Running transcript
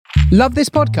Love this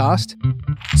podcast?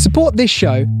 Support this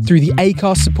show through the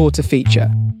Acast supporter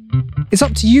feature. It's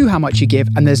up to you how much you give,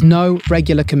 and there's no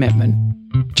regular commitment.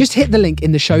 Just hit the link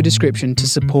in the show description to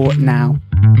support now.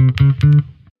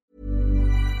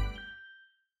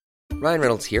 Ryan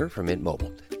Reynolds here from Mint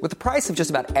Mobile. With the price of just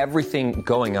about everything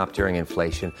going up during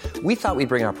inflation, we thought we'd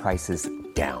bring our prices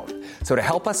down. So to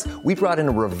help us, we brought in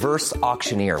a reverse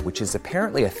auctioneer, which is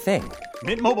apparently a thing.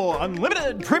 Mint Mobile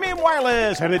Unlimited Premium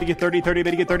Wireless. How to get 30, 30,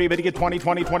 bit to get 30, bit to get 20,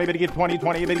 20, 20, bit to get 20,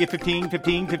 20, bit to get 15,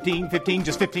 15, 15, 15,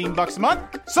 just $15 a month?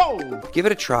 Sold! Give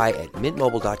it a try at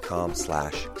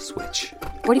mintmobile.com/switch.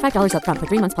 $45 up front for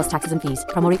 3 months plus taxes and fees.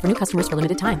 Promo rate for new customers for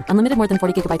limited time. Unlimited more than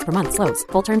 40 gigabytes per month. Slows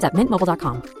full terms at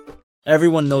mintmobile.com.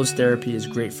 Everyone knows therapy is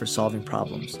great for solving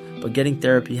problems, but getting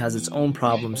therapy has its own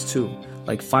problems too,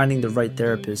 like finding the right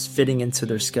therapist, fitting into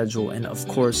their schedule, and of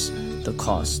course, the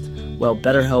cost. Well,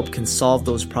 BetterHelp can solve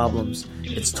those problems.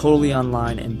 It's totally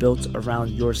online and built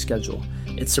around your schedule.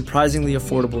 It's surprisingly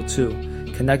affordable too.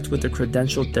 Connect with a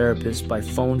credentialed therapist by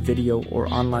phone, video, or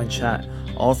online chat,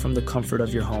 all from the comfort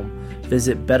of your home.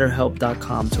 Visit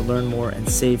BetterHelp.com to learn more and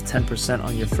save 10%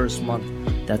 on your first month.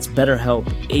 That's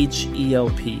BetterHelp,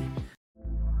 H-E-L-P.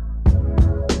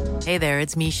 Hey there,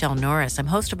 it's Michelle Norris. I'm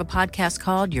host of a podcast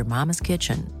called Your Mama's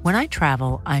Kitchen. When I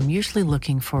travel, I'm usually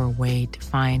looking for a way to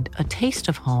find a taste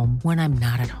of home when I'm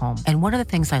not at home. And one of the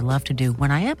things I love to do when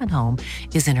I am at home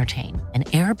is entertain. And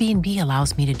Airbnb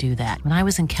allows me to do that. When I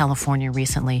was in California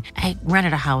recently, I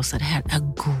rented a house that had a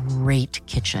great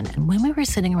kitchen. And when we were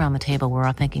sitting around the table, we were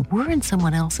all thinking, we're in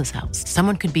someone else's house.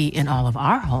 Someone could be in all of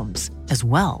our homes as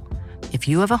well. If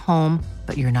you have a home,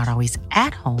 but you're not always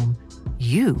at home,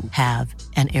 you have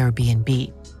an Airbnb.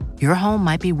 Your home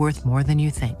might be worth more than you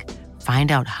think.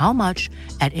 Find out how much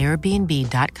at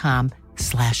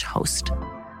airbnb.com/host.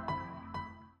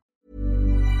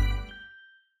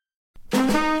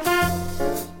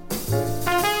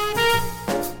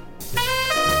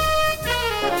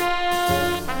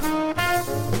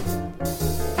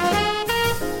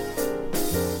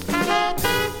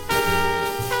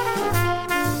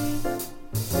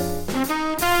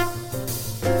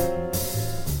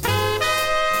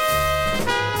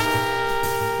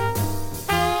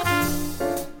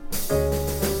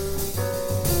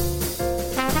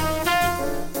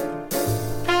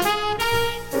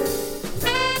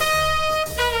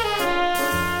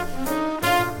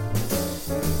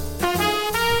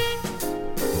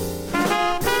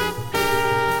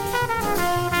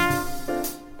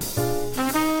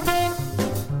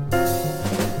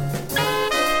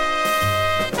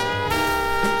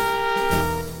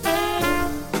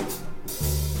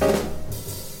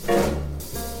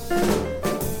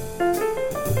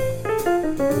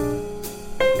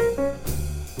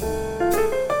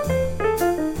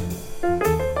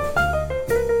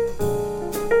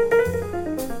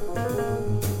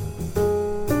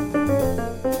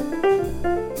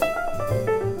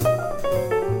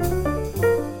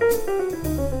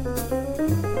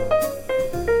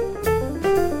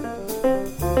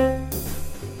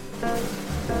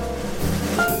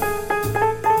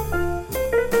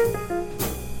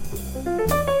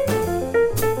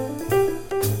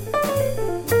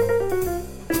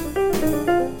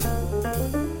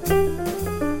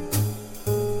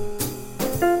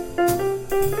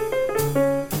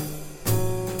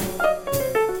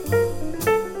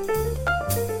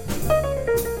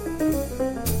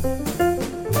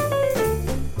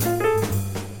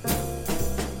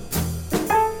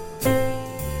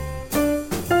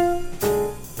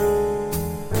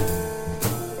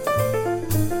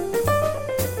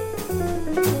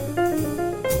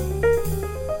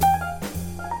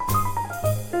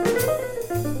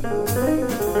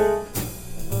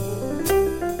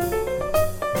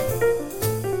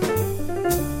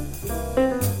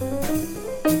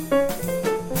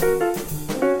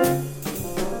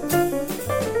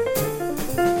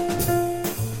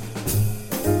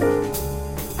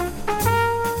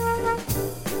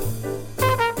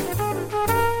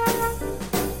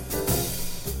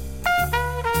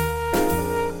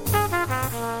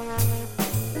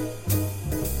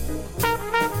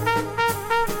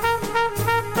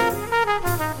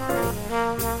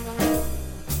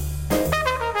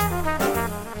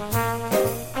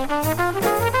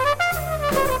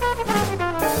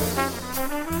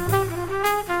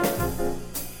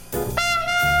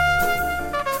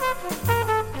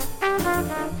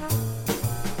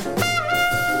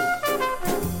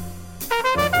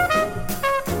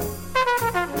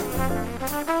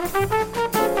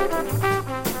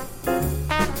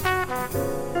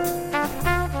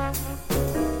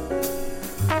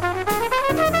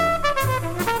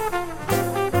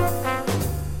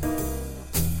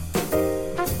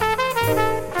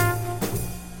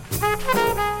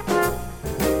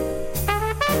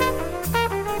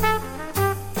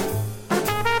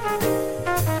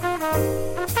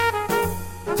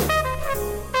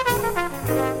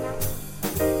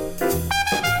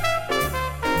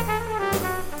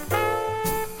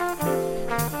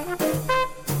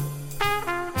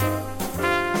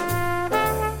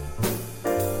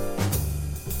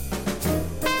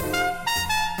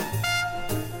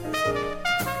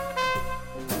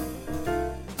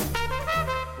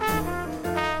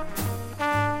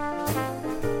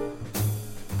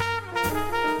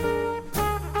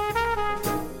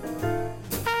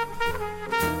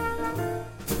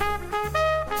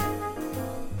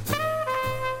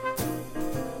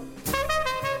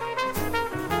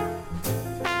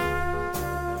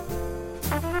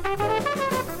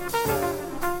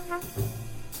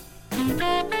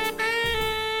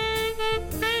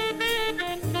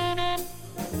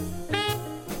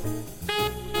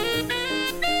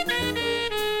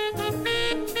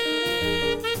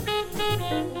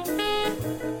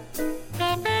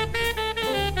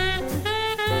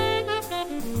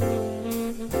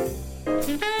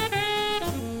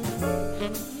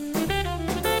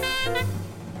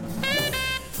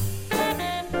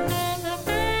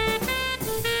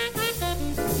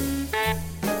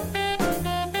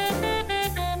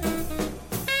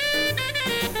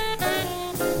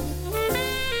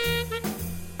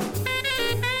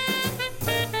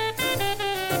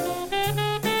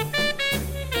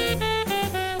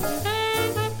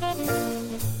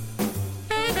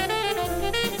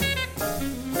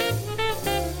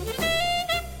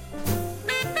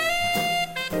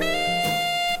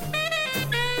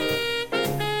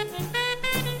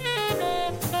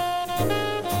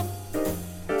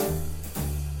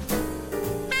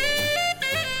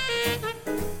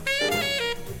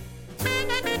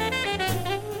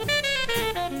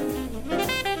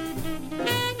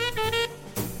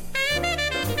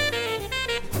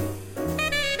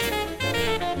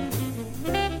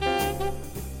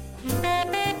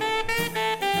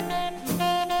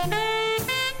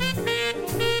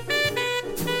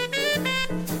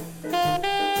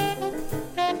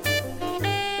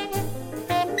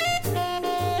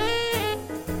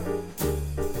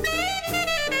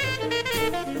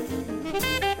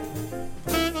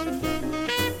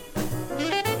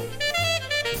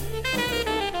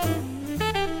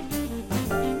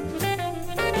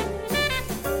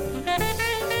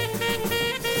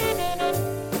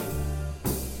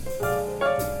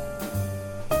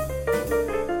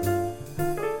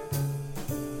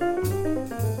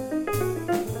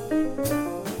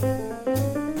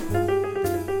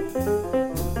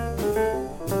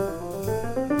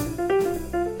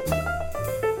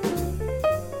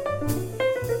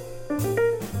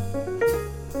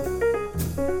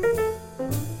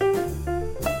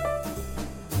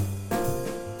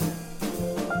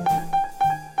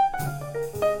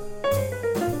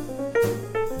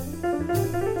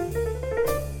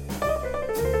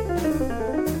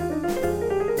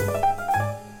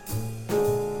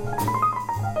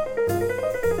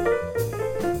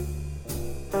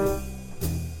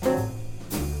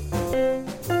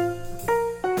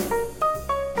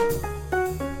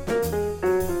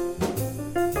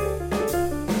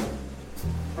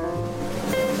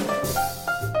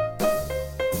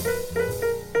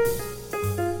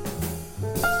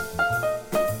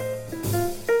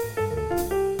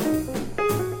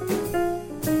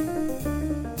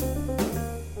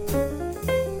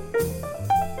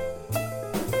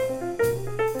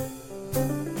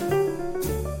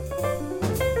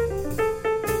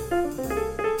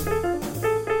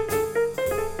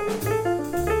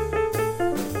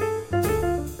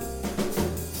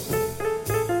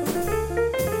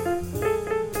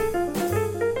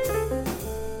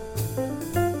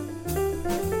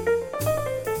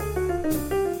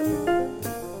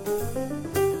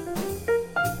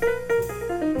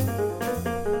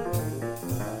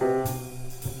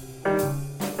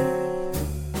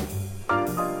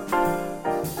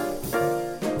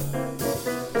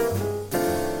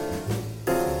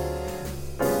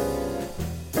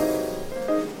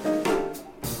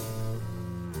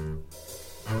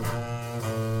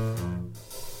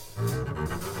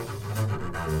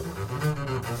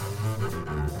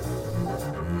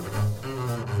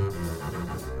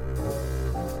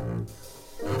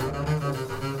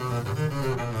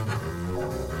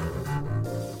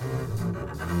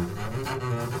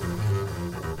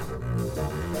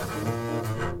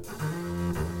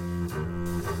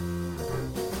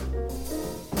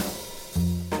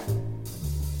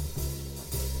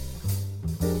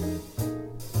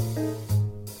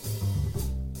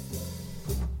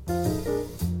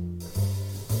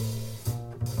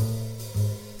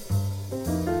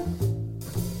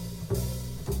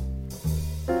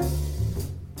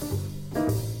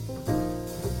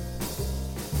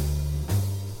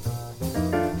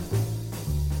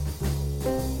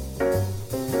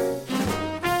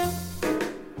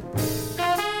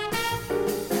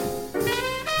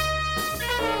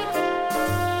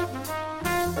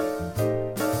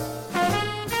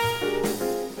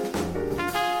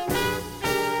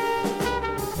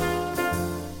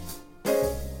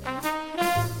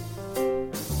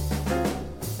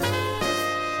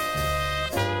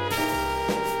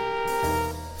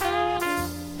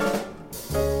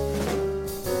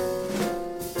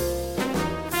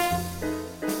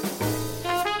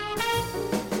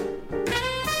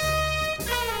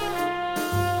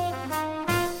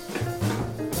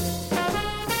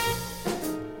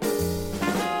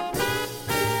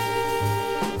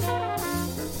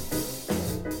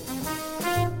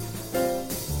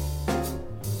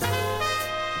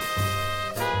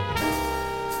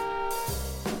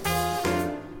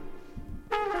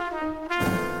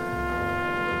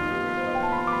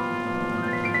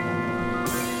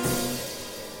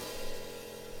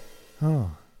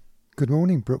 Oh, good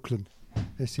morning, Brooklyn.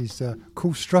 This is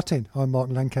Cool Struttin. I'm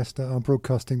Mark Lancaster. I'm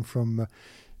broadcasting from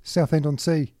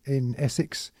Southend-on-Sea in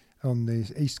Essex on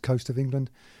the east coast of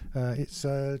England. It's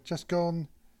just gone,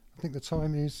 I think the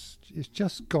time is, it's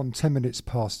just gone 10 minutes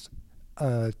past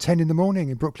 10 in the morning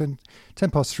in Brooklyn,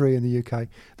 10 past 3 in the UK.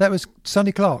 That was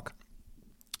Sonny Clark,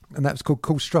 and that was called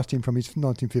Cool Strutting from his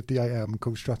 1958 album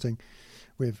Cool Strutting,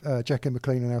 with Jackie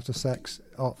McLean on alto sax,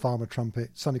 Art Farmer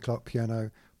trumpet, Sonny Clark piano,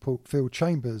 Paul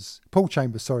Chambers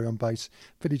on bass,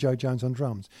 Billy Joe Jones on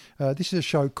drums. This is a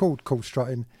show called Cool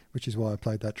Strutting, which is why I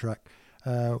played that track.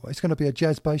 It's going to be a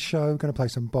jazz bass show. We're going to play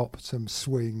some bop, some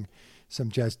swing, some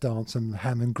jazz dance, some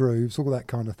Hammond grooves, all that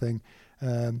kind of thing.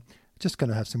 Just going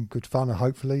to have some good fun and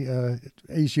hopefully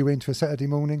ease you into a Saturday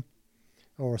morning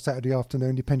or a Saturday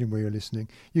afternoon, depending where you're listening.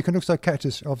 You can also catch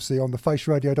us, obviously, on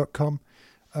thefaceradio.com.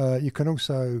 You can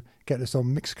also get us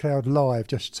on Mixcloud Live.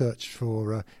 Just search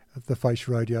for The Face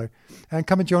Radio. And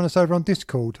come and join us over on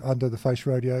Discord under The Face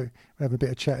Radio. We're having a bit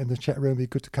of chat in the chat room. It'd be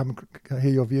good to come and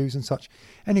hear your views and such.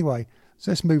 Anyway,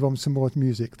 so let's move on to some more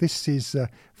music. This is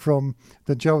from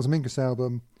the Giles Mingus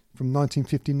album from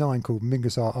 1959 called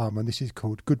Mingus Art Armour, and this is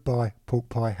called Goodbye Pork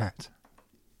Pie Hat.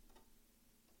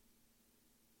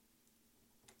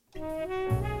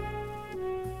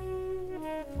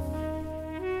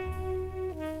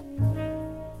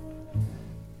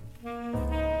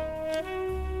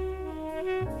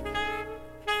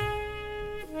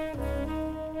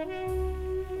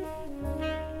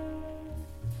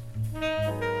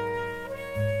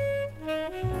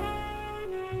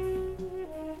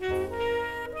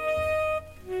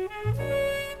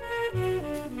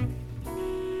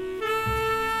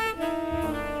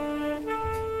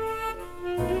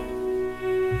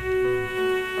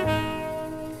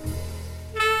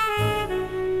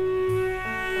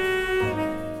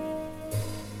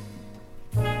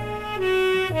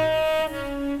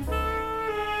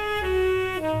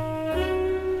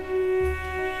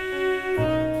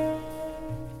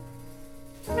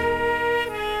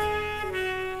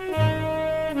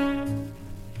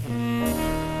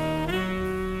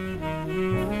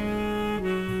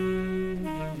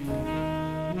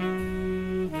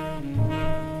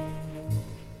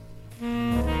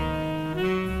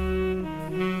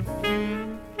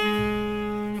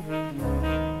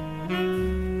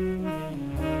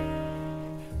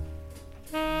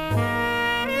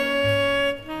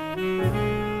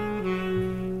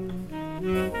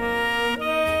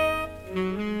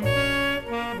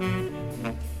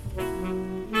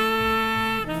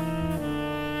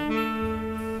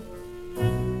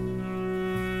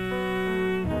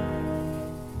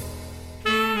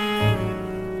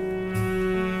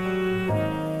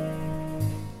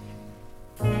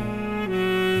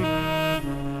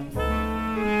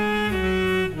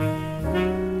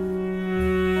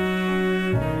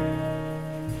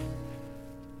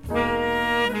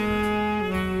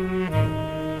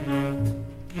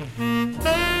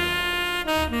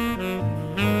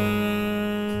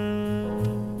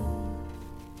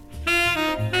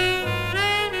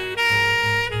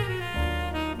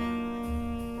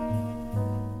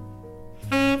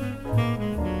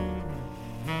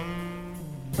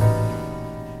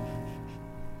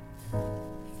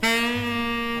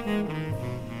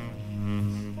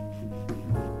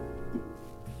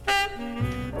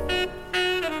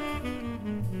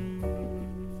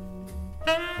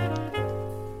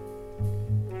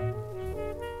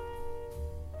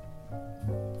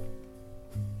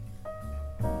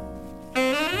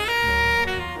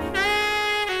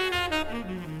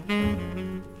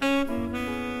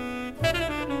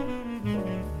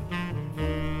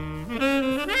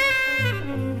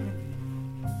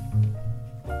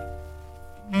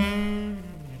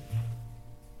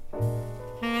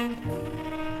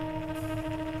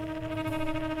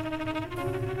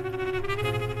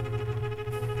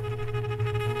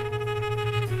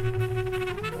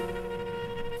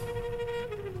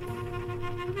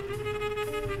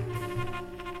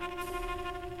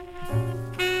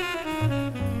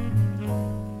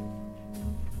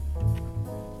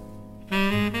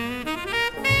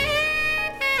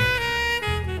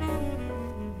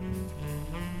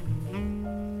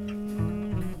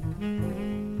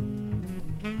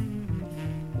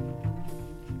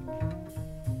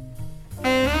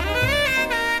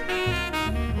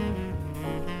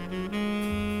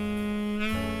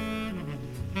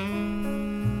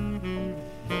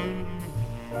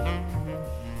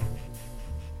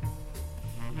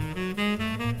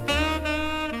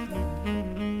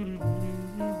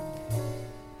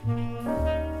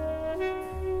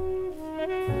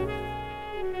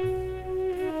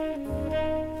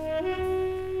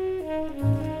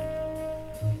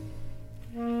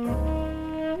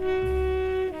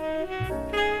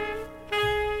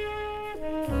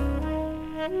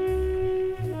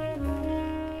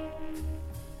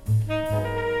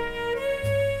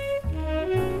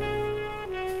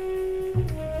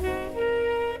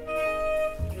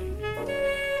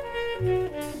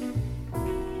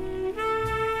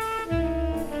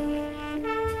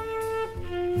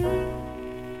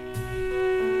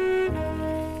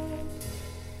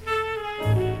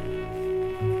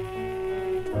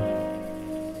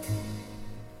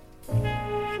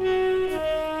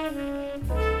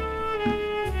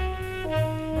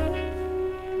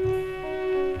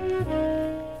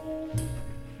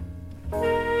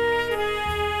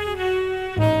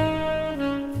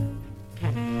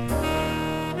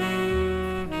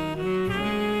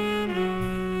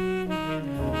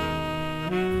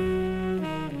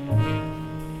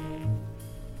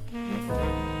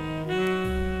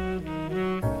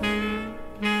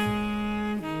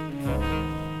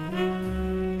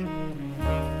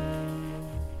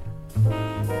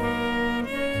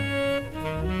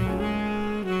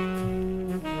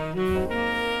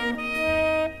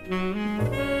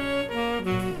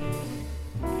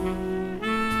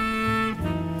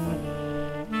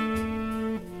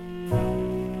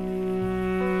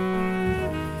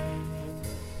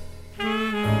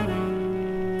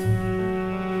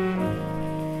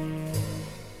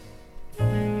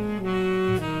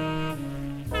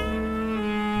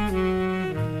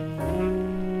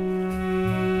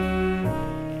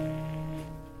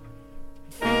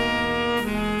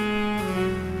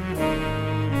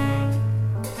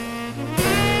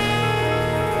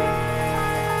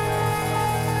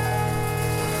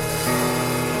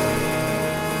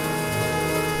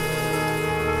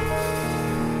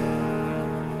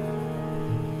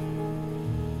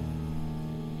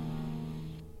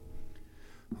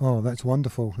 Oh, that's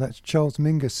wonderful. That's Charles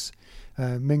Mingus,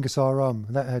 Mingus RM.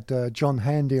 That had John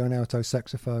Handy on alto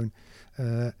saxophone,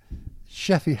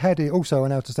 Sheffy Haddy also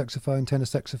on alto saxophone, tenor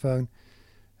saxophone,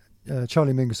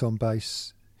 Charlie Mingus on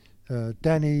bass,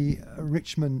 Denny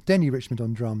Richmond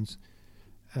on drums.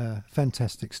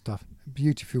 Fantastic stuff.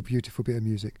 Beautiful bit of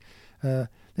music.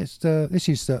 This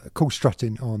is called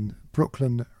Struttin on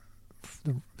Brooklyn,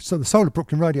 the soul of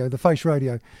Brooklyn Radio, the Face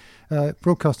Radio,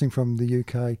 broadcasting from the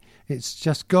UK. It's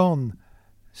just gone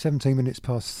 17 minutes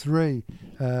past 3,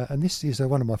 and this is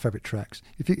one of my favourite tracks.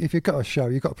 If you've got a show,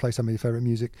 you've got to play some of your favourite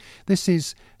music. This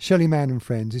is Shelley Mann and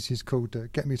Friends. This is called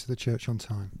Get Me to the Church on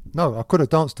Time. No, I could have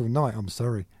danced all night, I'm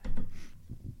sorry.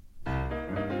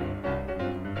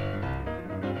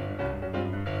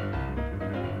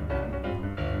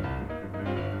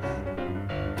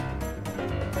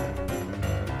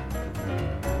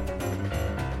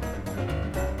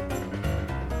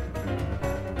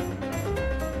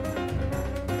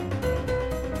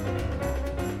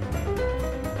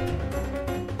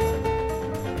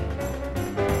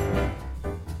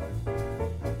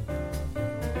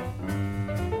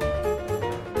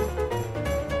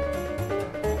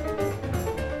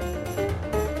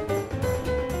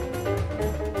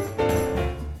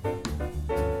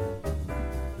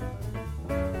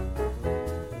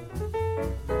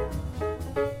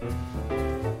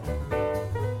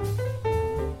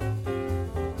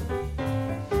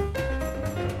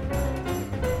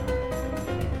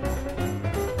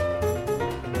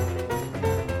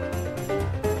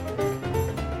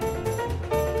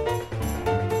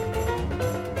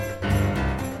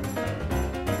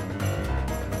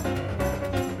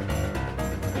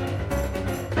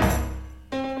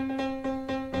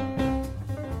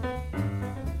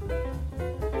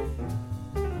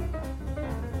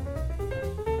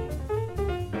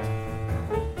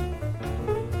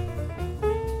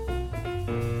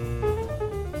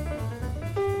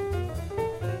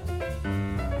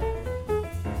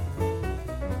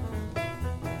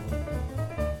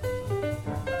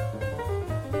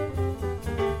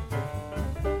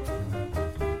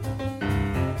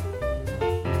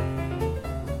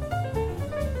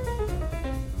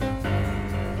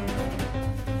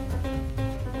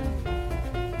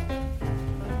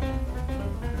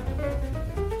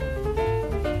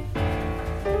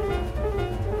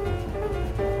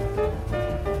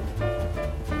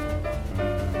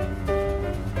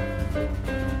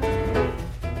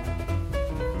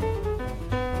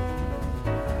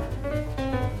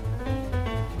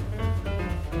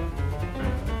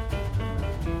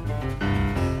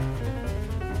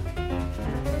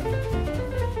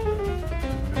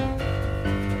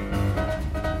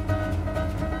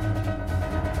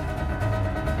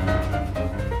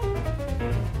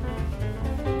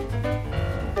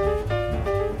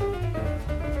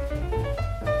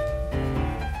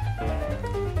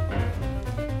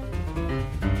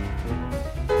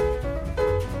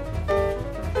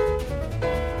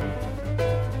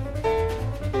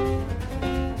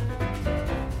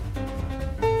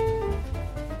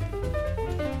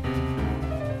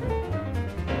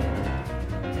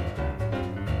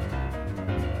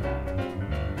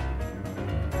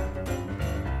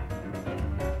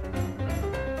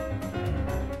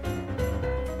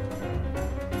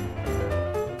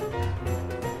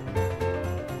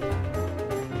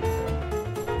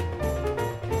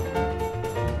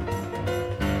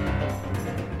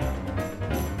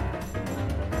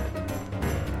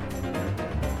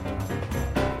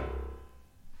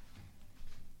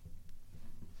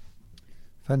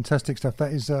 Fantastic stuff.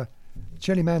 That is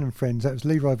Shelley Mann and Friends. That was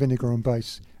Leroy Vinegar on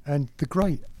bass, and the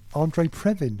great Andre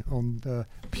Previn on the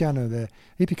piano there.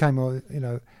 He became a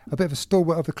bit of a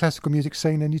stalwart of the classical music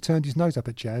scene, and he turned his nose up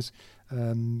at jazz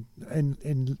in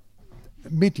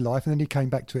midlife, and then he came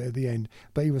back to it at the end.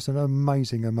 But he was an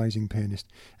amazing pianist,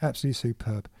 absolutely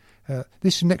superb.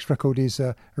 This next record is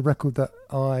a record that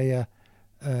I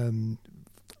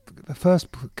first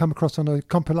come across on a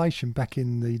compilation back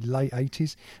in the late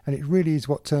 80s, and it really is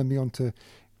what turned me on to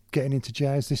getting into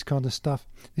jazz, this kind of stuff.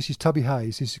 This is Tubby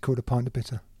Hayes. This is called A Pint of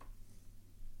Bitter.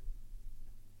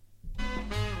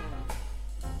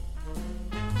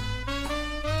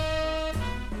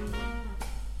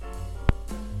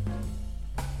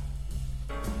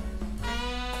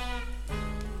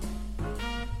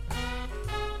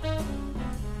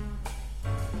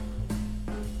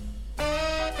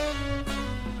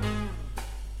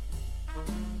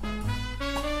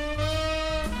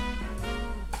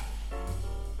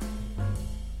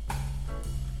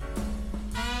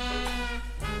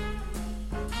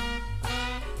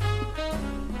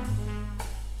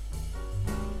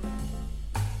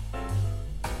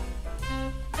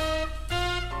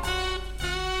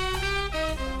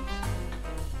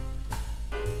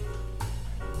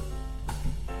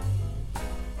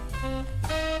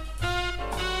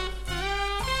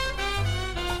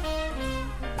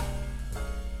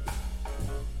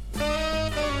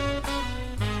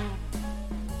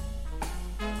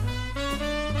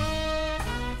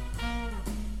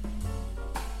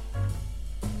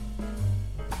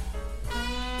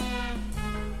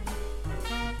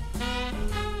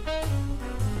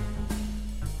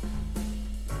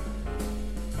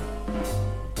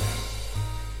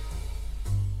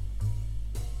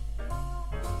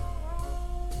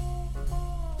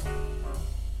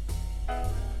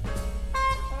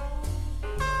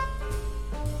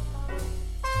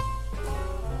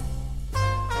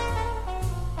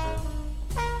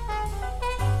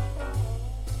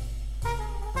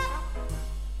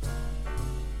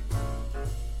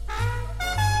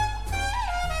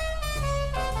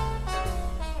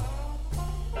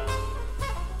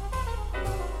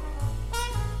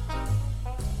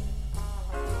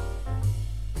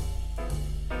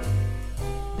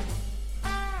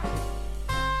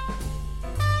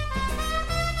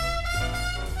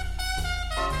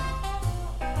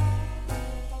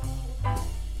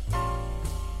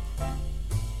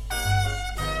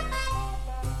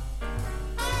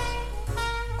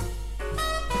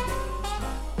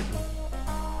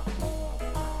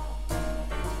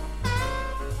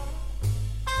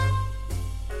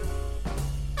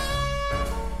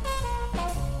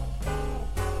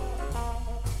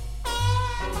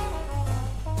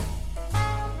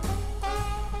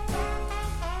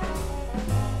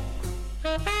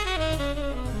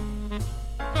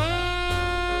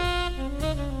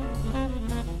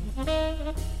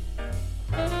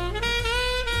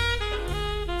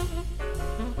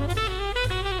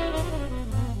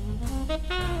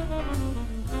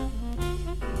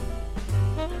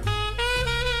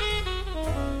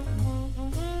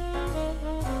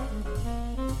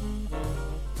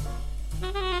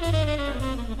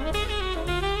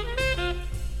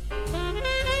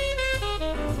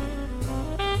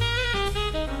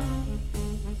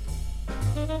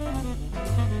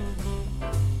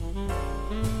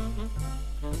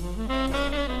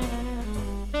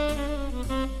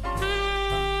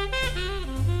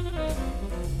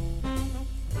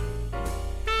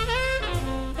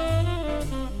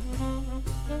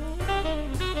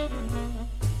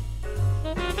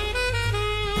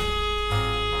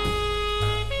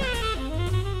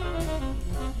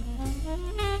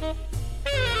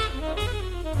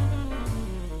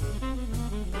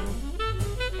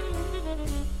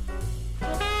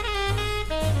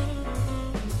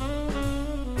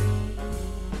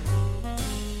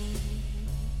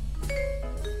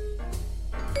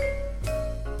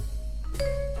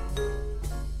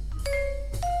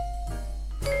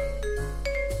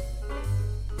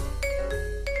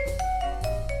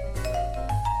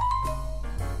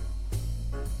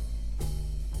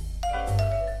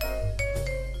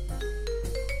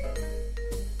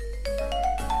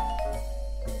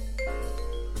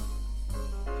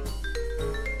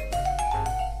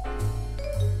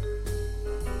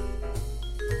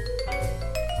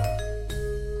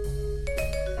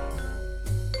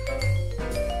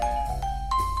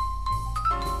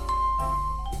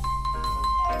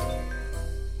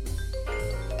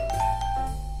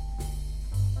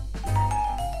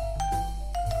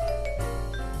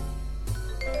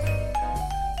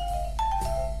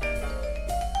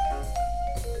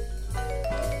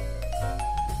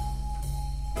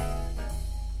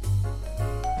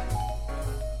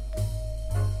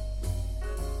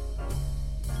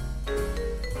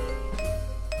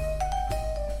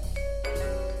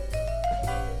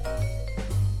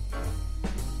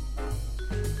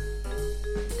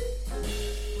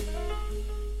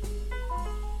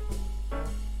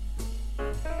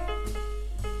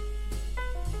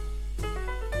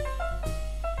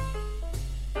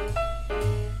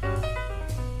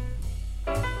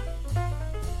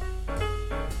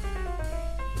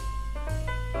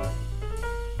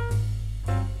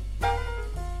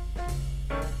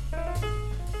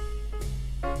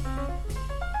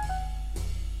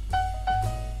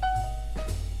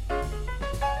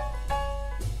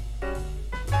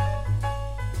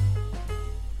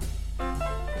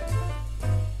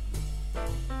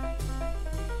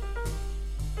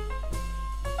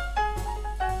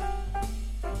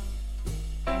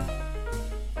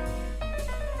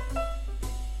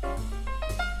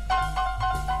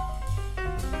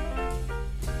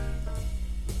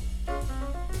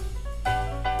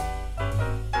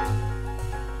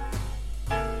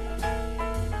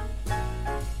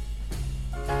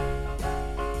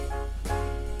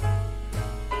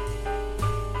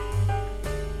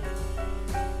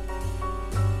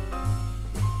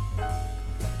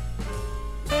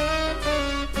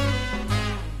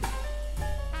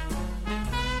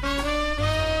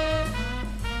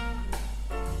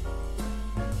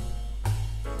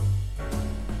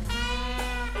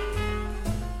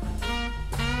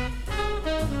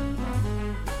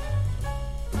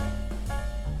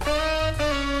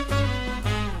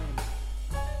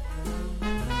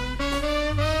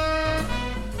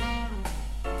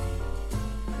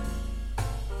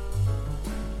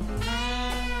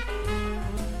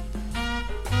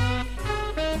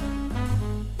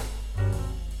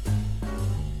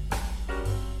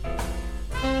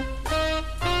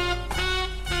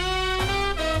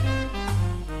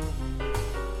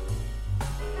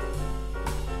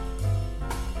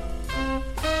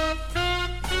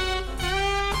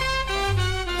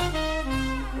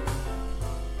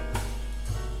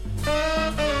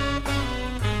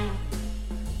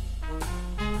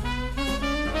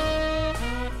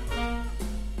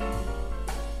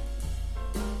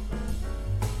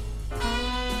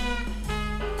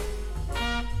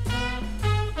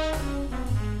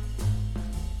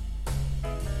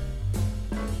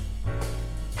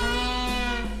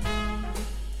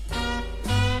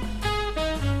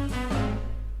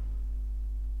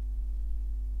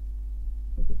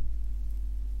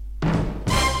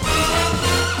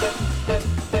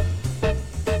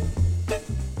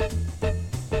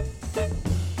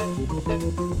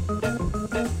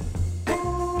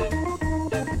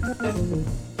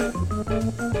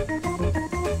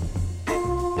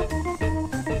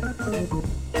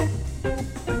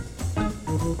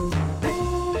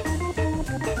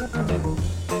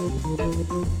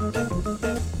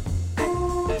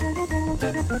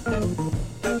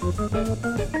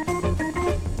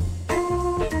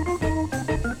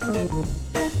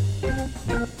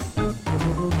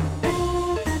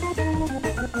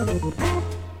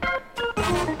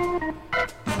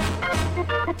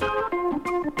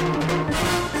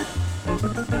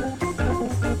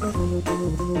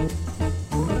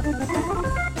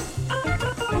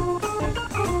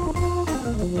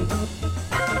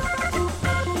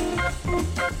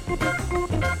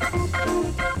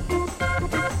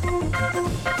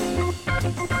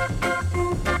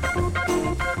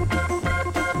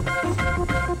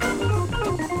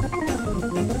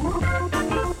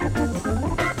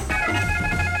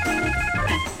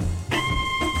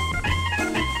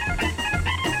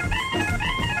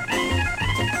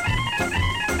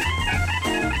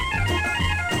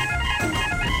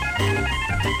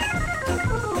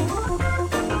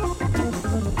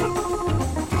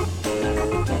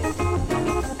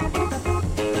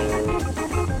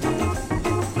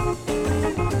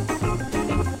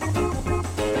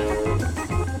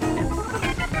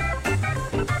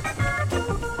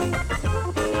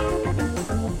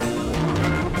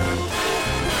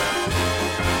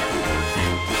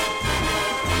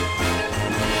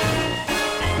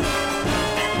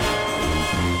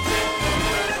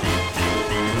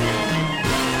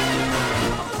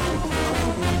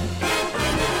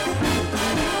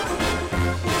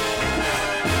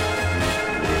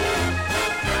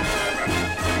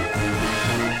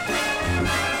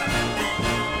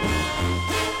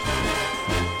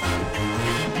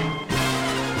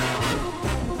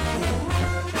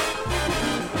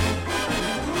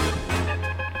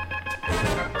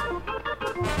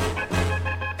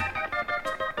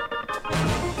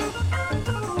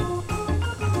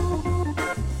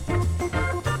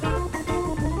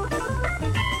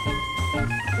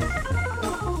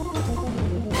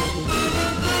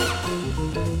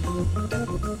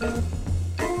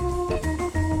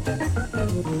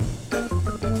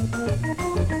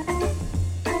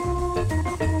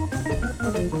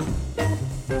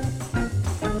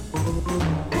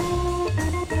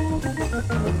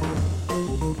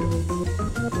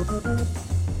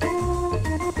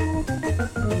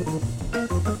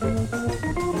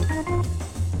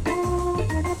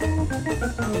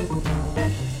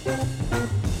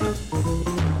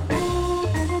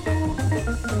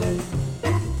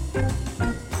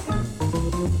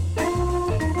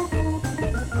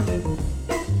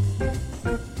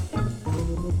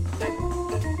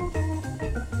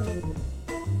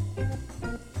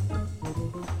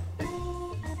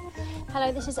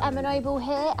 Hello, this is Emma Noble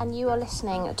here, and you are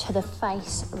listening to The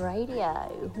Face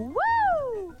Radio.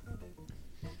 Woo!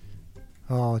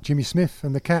 Oh, Jimmy Smith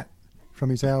and the Cat from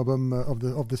his album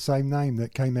of the same name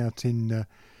that came out in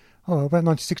about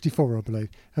 1964, I believe,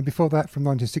 and before that from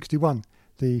 1961,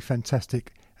 the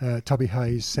fantastic Tubby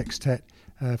Hayes Sextet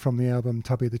from the album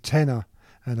Tubby the Tenor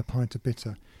and a Pint of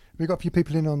Bitter. We've got a few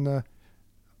people in on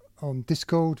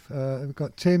Discord. We've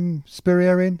got Tim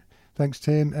Spurrier in. Thanks,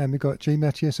 Tim. And we've got G.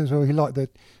 Matthias as well. He liked the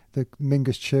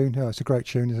Mingus tune. Oh, it's a great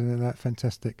tune, isn't it? That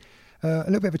fantastic. A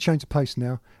little bit of a change of pace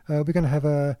now. We're going to have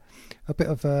a bit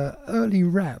of early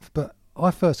rap, but I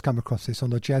first come across this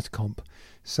on a jazz comp.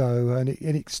 So, and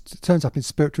it turns up in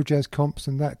spiritual jazz comps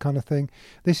and that kind of thing.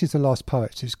 This is The Last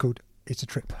Poets. It's called It's a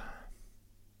Trip.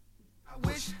 I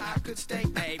wish I could stay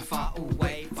far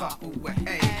away, far away.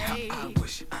 I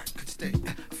wish I could stay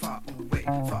far away,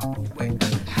 far away.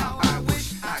 How I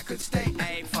wish I could stay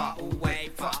far away,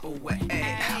 far away.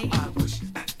 How I wish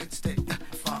I could stay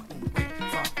far away,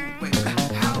 far away.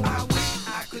 How I wish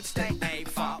I could stay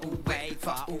far away,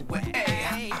 far away. I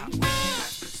wish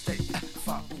I could stay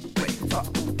far away, far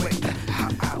away.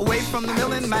 Away from the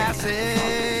milling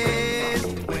masses,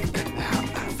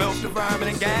 filth, the vermin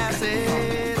and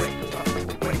gases.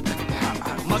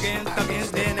 Muggins,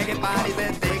 thuggins, dead naked bodies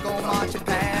that they gon' marching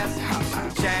past.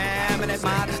 Jamming at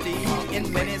modesty in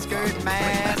miniskirt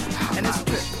mask. And it's a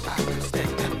trip. I could stay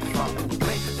far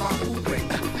away, far away.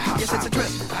 Yes, it's a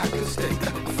trip. I could stay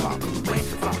far away,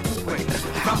 far away.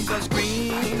 From the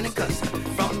screaming and cussing,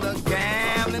 from the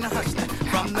gambling and hustling,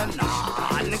 from the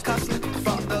nodding and cussing,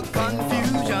 from the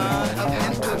confusion of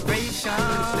integration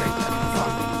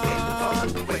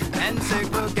and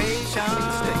segregation.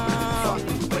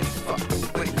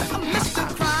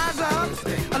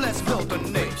 Let's build a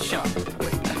nation.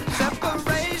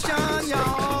 Separation,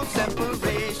 y'all,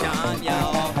 separation.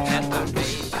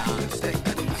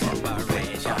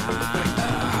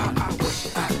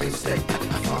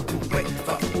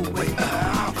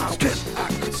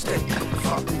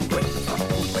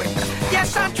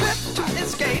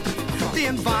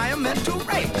 environmental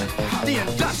rape, the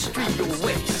industrial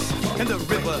waste, and the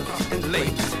rivers and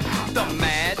lakes, the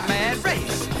mad, mad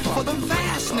race for the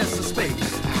vastness of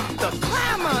space, the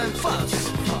clamor and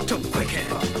fuss to quicken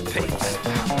pace,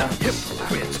 the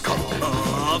hypocrite's call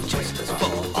of justice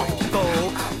for all. Though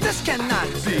this cannot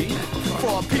be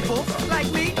for people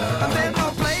like me, there's no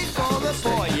place for the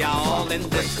poor, y'all, in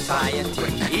this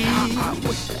society. I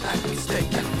wish I could stay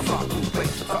far away,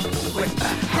 far away.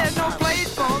 There's no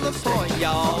place for the poor,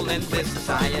 y'all, in this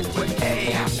society.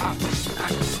 I wish I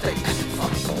could stay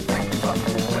far away, far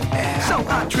away. So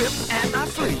I trip and I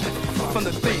flee from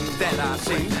the things that I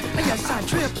see. Yes, I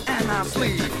trip and I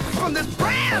flee from this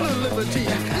brand of liberty.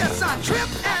 Yes, I trip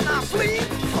and I flee.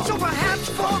 So perhaps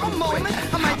for a moment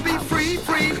I might be free,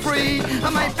 free, free. I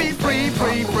might be free,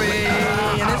 free, free.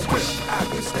 And it's trip I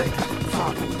could stay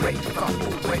far away, far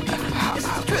away. It's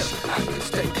a trip I could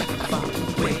stay far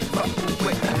away, far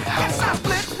away. Yes, I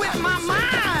split with my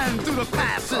mind through the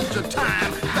passage of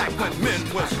time, back when men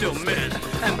were still men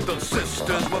and the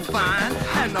sisters were fine,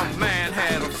 and a man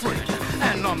had a friend,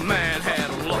 and a man had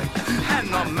a love, and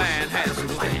a man has a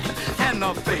land, and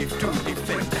a faith to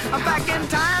defend. I'm back in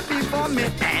time before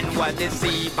men and were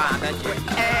deceived by the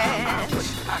edge.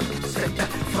 I could say that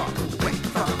far away,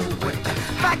 far away.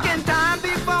 Back in time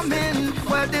before men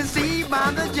were deceived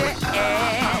by the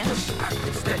edge. I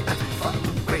could say that far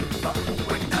away, far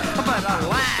away. But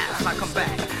alas, I come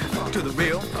back to the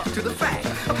real, to the fact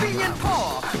of being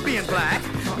poor, being black,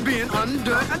 being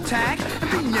under attack,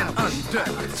 being under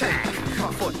attack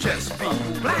for just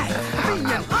being black, being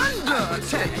under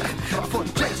attack for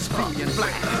just being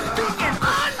black, being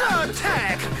under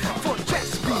attack for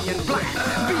just being black,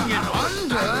 being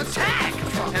under attack,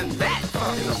 and that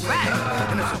is a fact,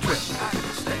 and it's a trip.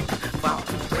 Far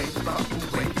away, far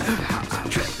away. It's a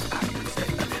trip.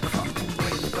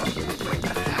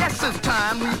 Yes, it's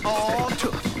time we all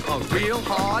took a real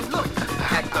hard look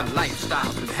at the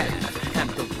lifestyle we had and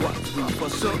the what we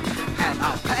forsook, at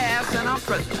our past and our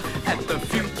present, at the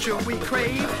future we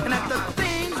crave, and at the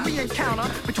things we encounter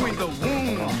between the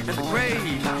womb and the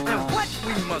grave, and what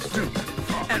we must do,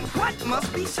 and what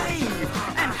must be saved,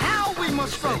 and how we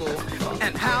must struggle,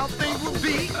 and how things will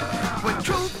be when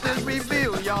truth is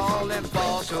revealed, y'all, and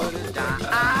falsehood is died.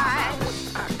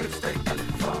 I could stay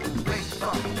far away,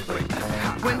 far away.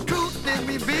 When truth is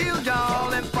revealed,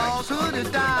 y'all, and falsehood is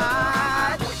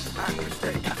died. I could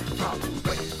stay far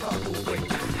away, far away.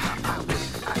 I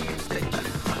wish I could stay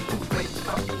far away,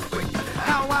 far away.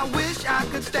 How I wish I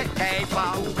could stay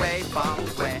far away, far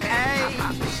away.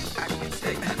 I wish I could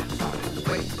stay far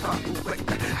away, far away.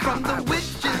 From the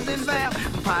witches and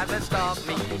vampires that stalk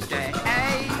me today. I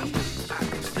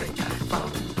could stay far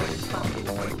away, far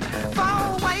away.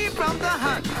 Far away from the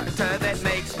hunter that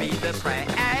makes me the prey.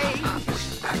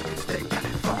 I could stay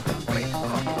far away, far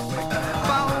away.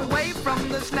 Far away from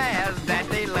the snares that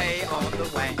they lay on the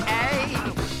way. I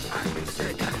could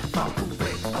stay far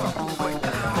away, far away.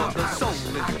 For the soul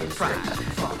is the prize,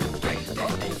 far away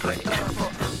that they play.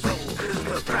 For the soul is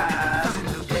the prize in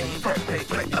the game that they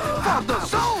play. For the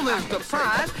soul is the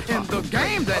prize in the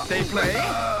game that they play.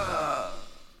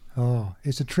 Oh,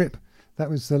 it's a trip. That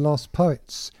was the Last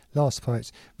Poets.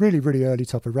 Really, really early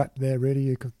type of rap there, really.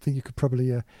 You could think you could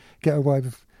probably get away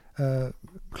with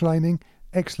claiming.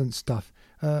 Excellent stuff.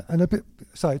 And a bit,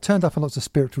 so it turned up on lots of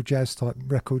spiritual jazz type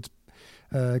records,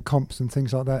 comps and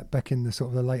things like that back in the sort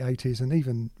of the late 80s, and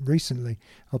even recently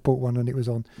I bought one and it was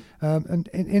on. And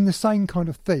in the same kind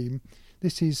of theme,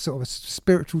 this is sort of a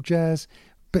spiritual jazz,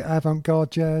 bit avant-garde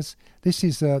jazz. This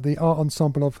is the Art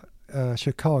Ensemble of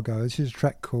Chicago. This is a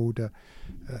track called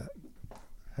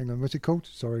hang on, what's it called?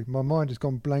 Sorry, my mind has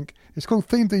gone blank. It's called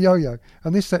Theme de Yo-Yo,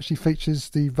 and this actually features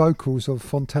the vocals of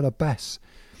Fontella Bass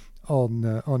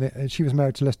on it. And she was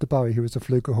married to Lester Bowie, who was a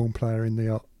flugelhorn player in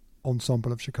the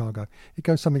Ensemble of Chicago. It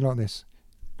goes something like this.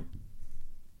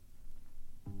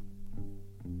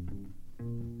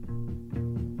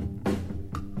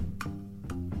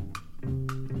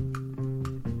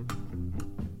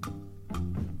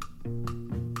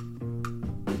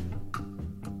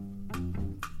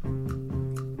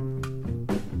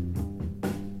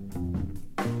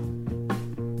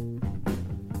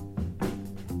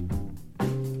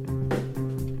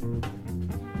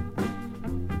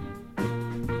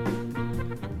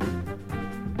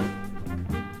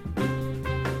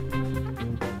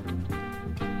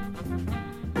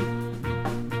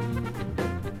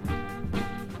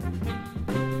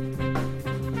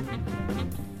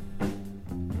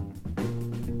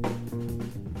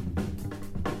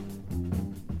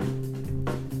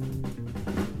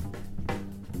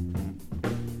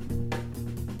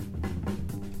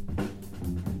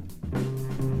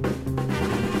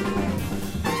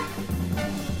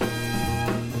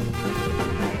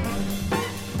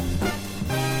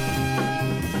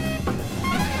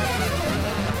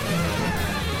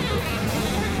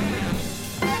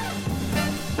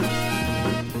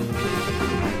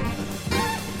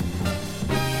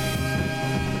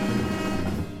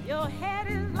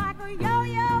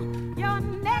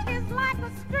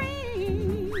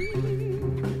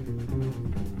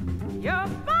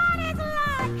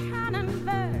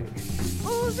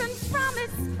 on the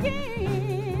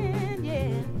skin,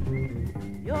 yeah.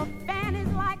 Your fan is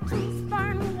like two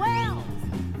sperm whales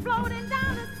floating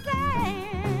down the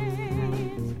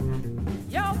sand.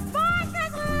 Your voice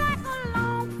is like a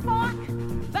long fork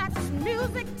that's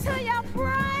music to your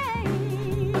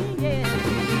brain, yeah.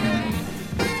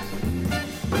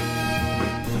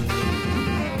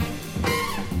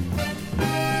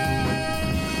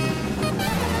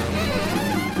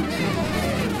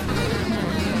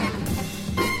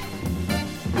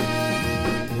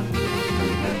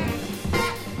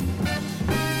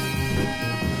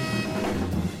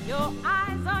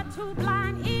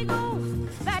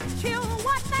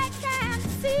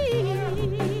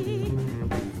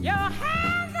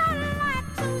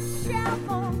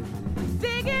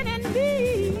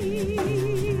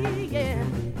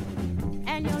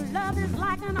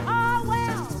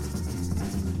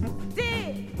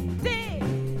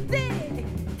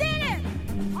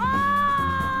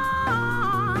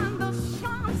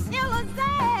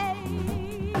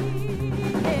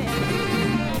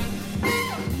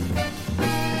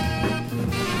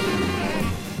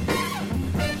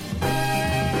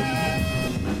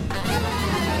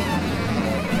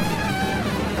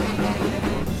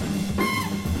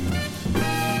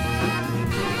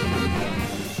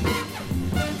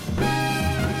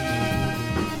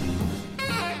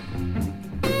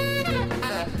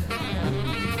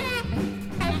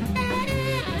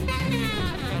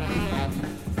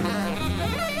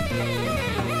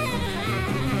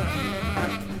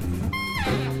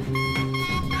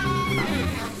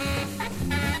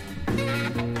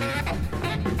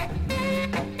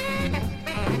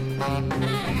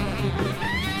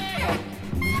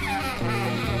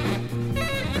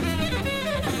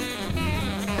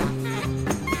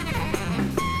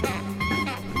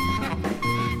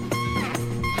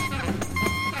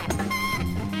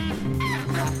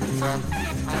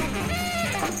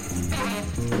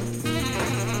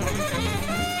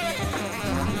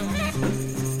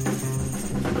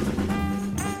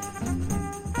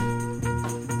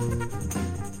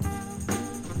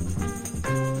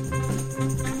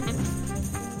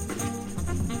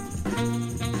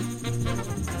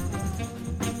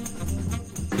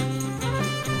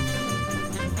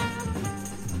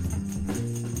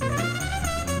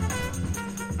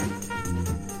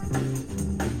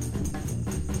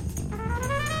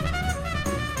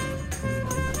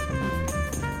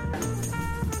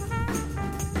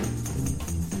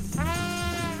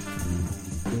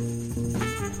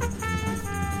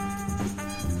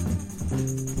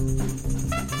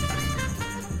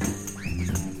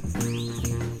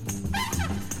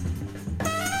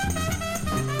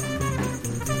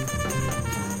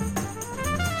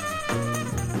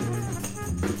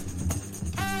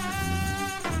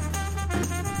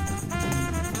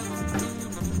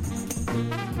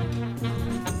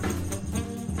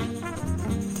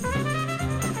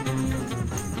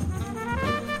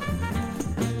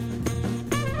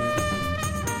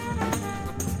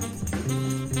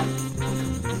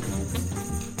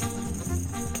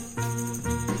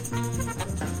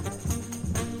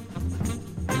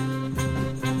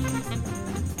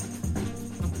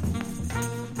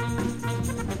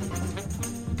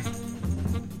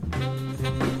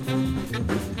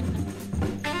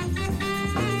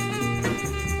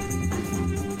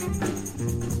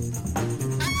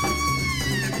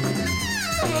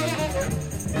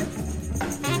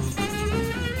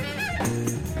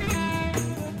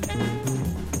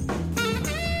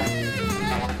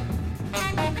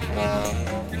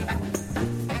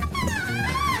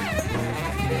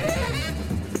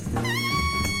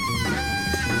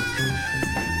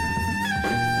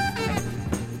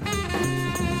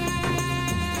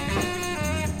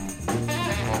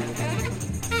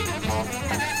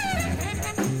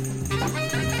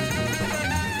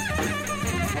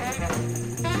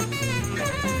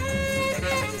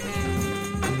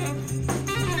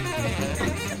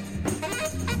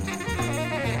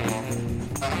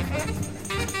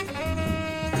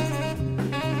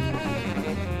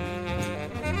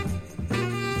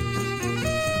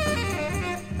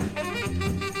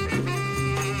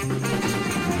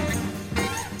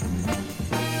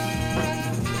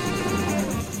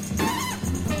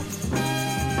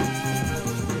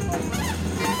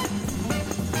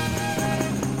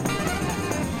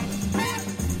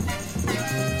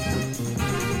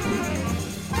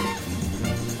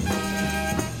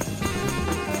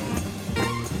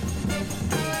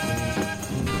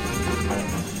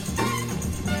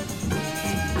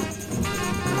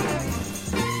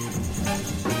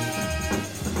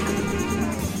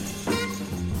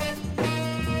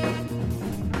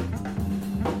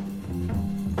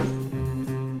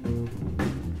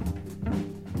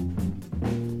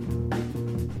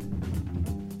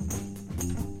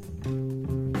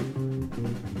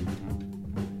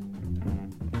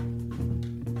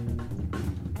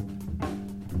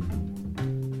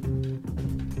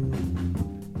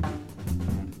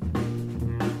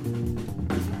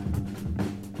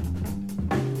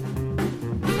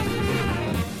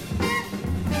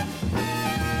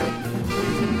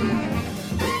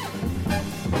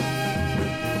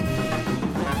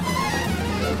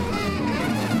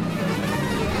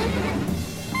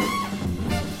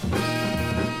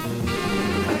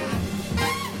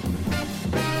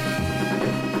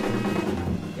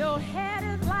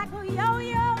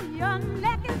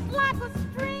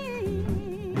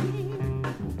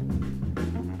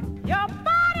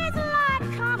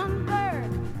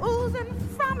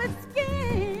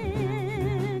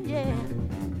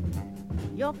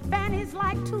 is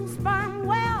like two sperm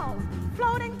wells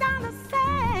floating down the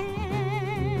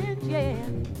sand, yeah.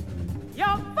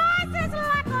 Your voice is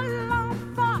like a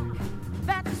long fork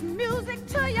that's music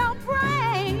to your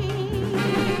brain.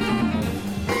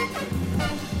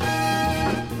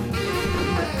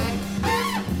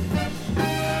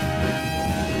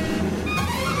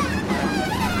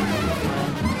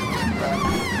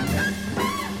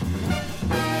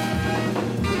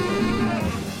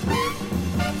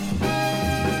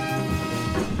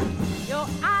 Your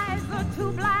eyes are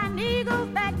two blind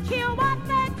eagles that kill what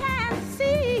they can't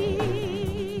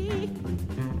see.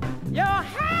 Your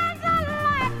hands are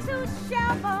like two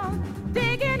shovels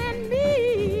digging in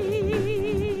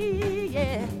me,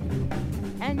 yeah.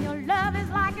 And your love is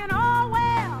like an old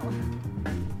well.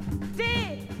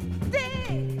 Dig,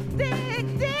 dig,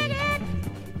 dig, dig it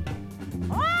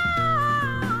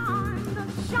on the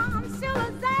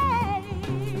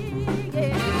Champs-Élysées,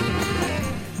 yeah.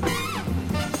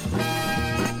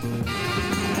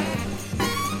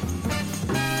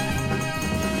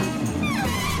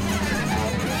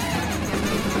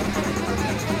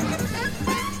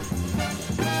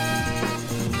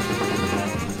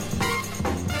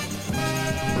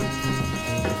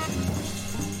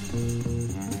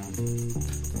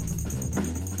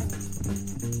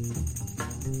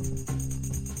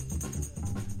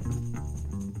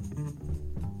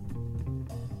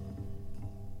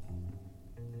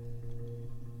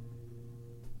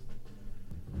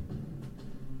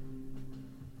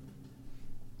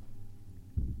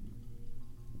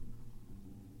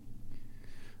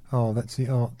 Oh, that's the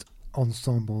Art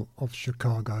Ensemble of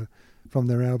Chicago from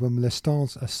their album Les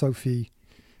Stars à Sophie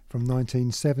from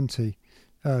 1970.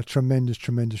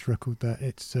 Tremendous record that.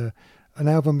 It's an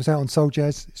album that's out on Soul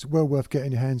Jazz. It's well worth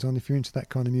getting your hands on if you're into that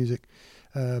kind of music.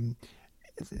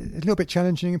 It's a little bit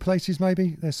challenging in places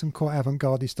maybe. There's some quite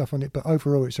avant-garde stuff on it, but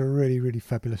overall it's a really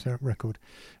fabulous record.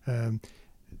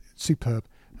 Superb.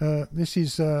 This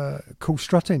is called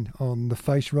Struttin on the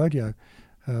Face Radio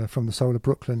from the soul of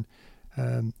Brooklyn.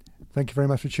 Thank you very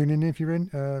much for tuning in if you're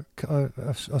in. I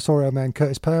saw our man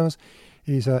Curtis Powers.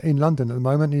 He's in London at the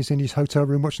moment. He's in his hotel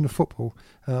room watching the football.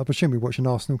 I presume you're watching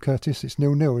Arsenal, Curtis. It's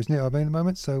 0-0, isn't it, I mean, at the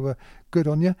moment? So good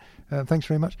on you. Thanks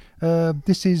very much.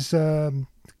 This is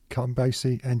Carlton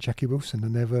Basie and Jackie Wilson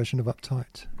and their version of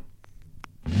Uptight.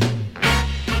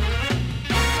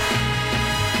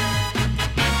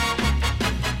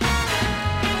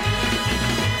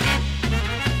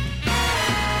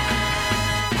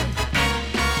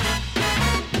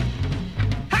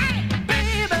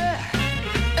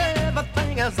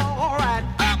 Is all right,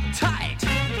 uptight,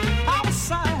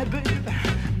 outside, baby,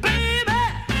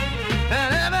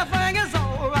 and everything is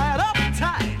all right,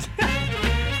 uptight,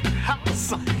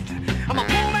 outside. I'm a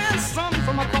poor man's son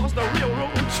from across the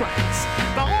railroad tracks.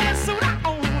 The only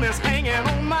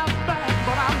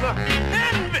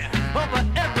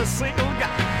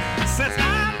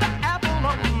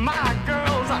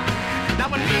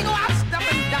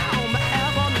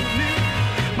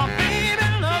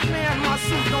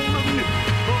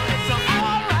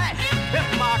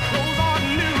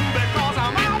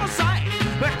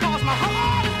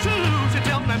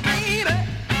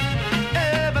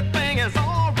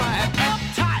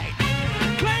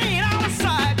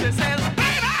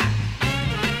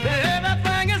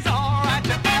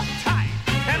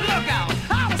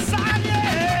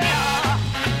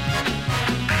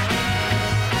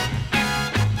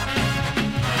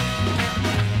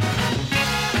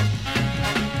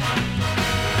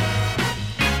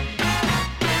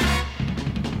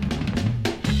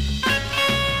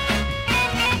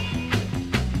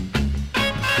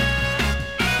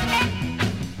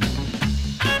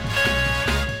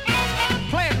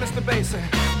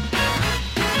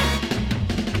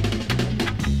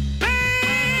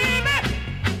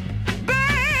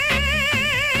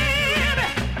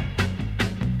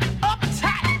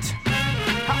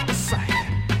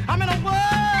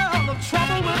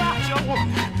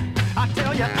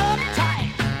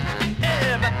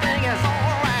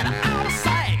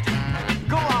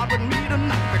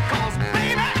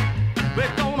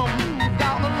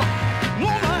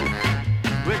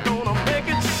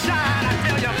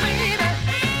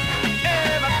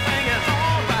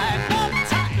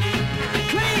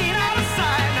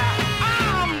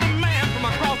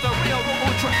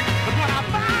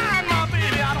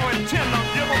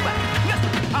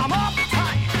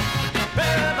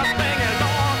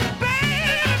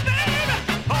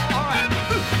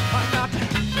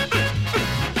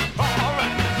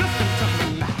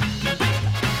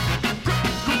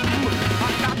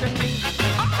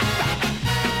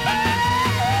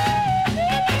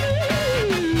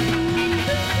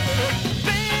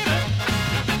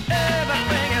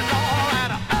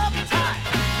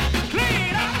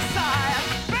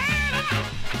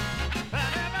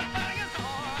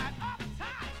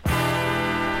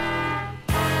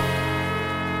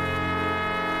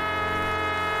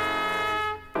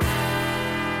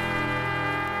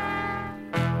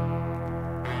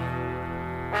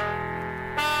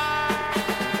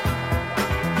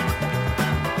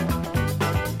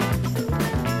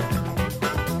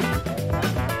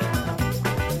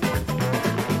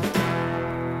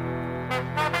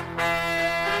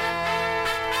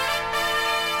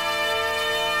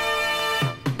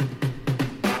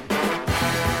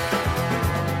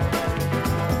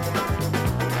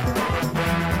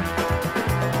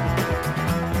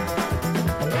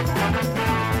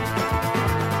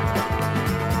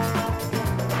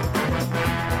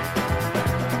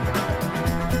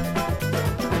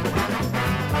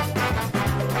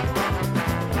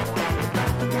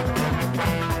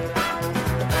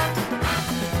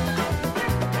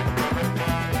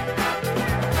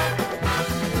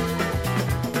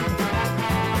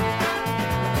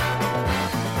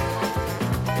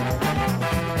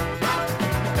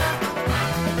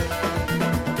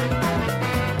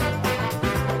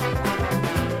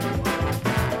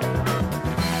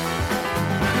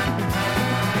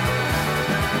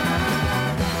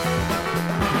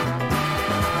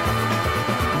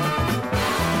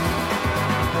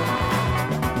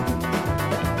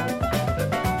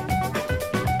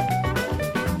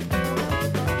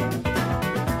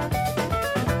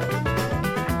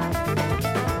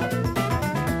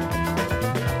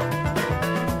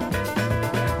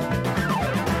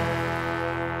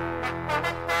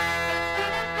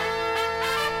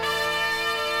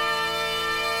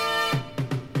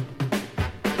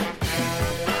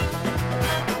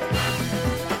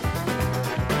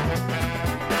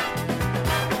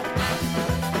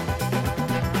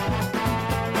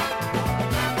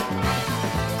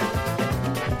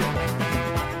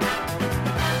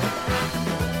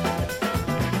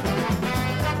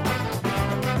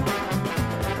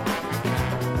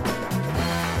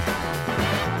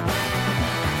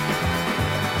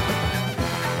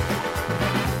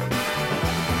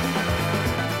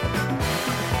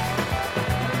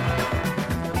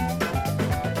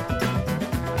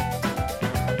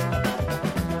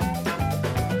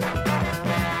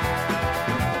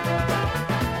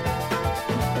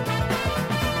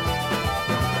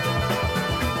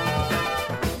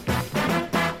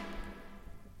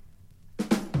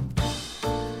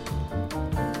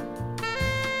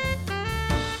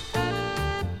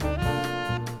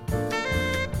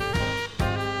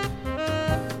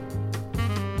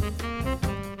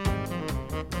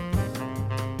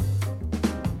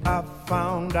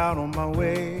found out on my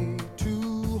way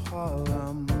to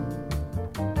Harlem.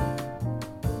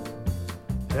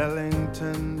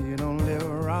 Ellington, you don't live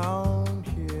around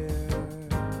here.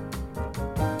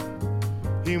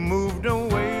 He moved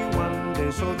away one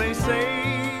day, so they say,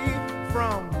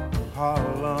 from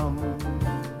Harlem.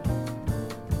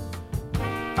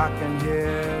 I can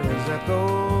hear his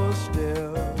echo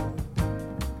still.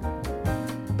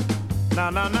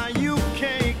 Now, you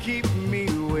can't keep me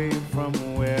away from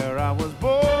where I was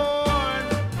born.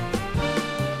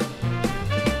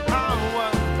 I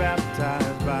was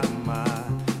baptized by my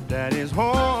daddy's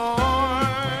horn.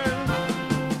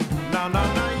 Now,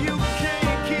 you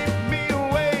can't keep me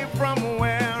away from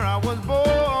where I was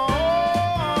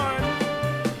born.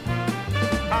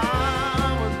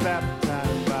 I was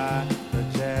baptized by the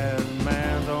jazz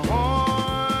man's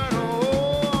horn.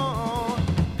 Oh,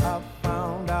 I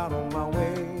found out on my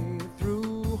way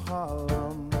through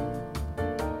Harlem.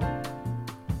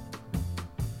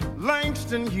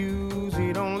 Langston Hughes,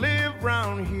 he don't live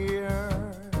round here.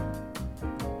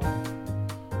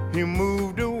 He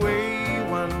moved away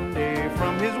one day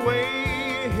from his way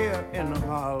here in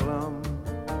Harlem.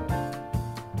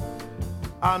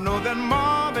 I know that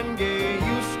Marvin Gaye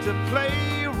used to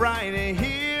play right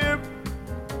here.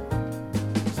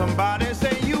 Somebody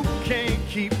say you can't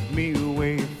keep me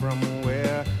away from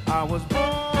where I was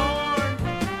born.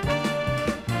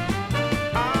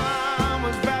 I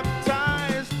was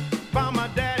baptized by my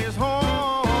daddy's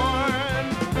horn.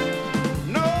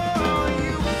 No,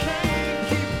 you can't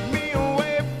keep me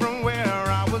away from where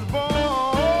I was born.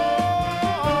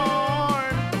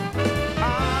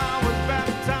 I was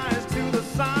baptized to the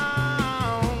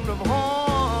sound of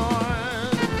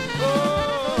horn.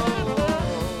 Oh.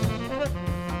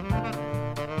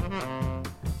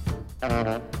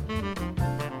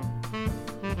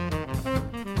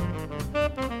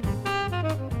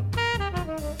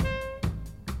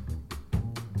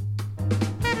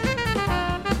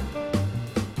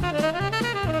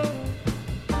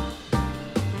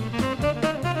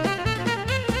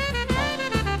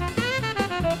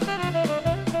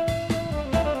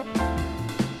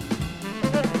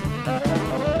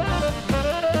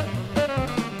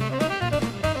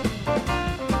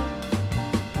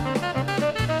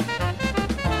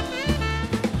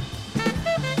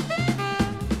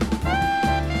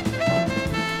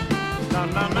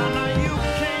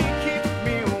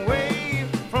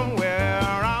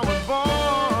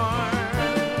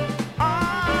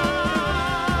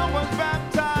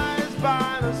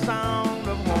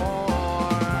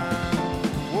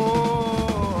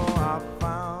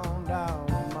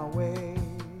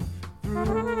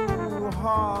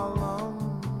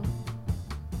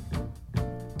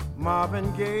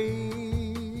 Marvin Gaye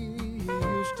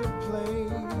used to play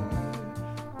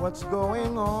What's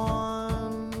Going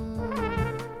On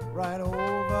right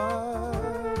over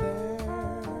there.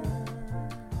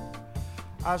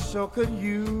 I sure could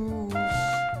use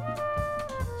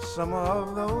some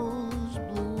of those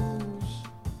blues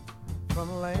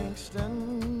from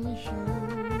Langston Hughes.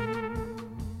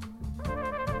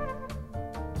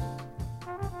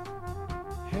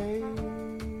 Hey,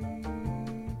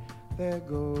 there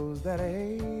goes that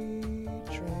A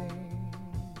train.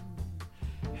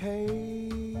 Hey,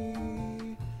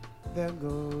 there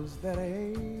goes that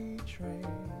A train.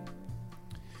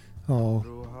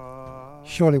 Oh,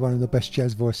 surely one of the best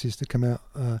jazz voices to come out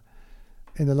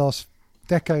in the last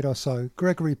decade or so.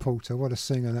 Gregory Porter, what a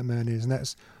singer that man is, and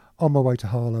that's On My Way to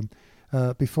Harlem.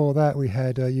 Before that we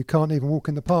had You Can't Even Walk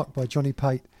in the Park by Johnny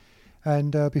Pate,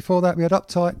 and before that we had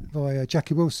Uptight by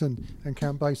Jackie Wilson and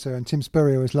Count Basie, and Tim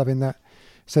Spurrier was loving that,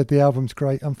 said the album's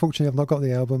great. Unfortunately I've not got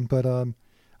the album, but I'll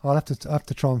have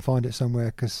to try and find it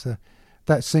somewhere, because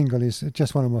that single is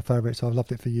just one of my favourites. I've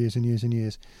loved it for years and years and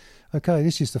years. Okay,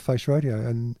 this is The Face Radio,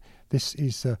 and this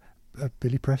is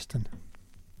Billy Preston.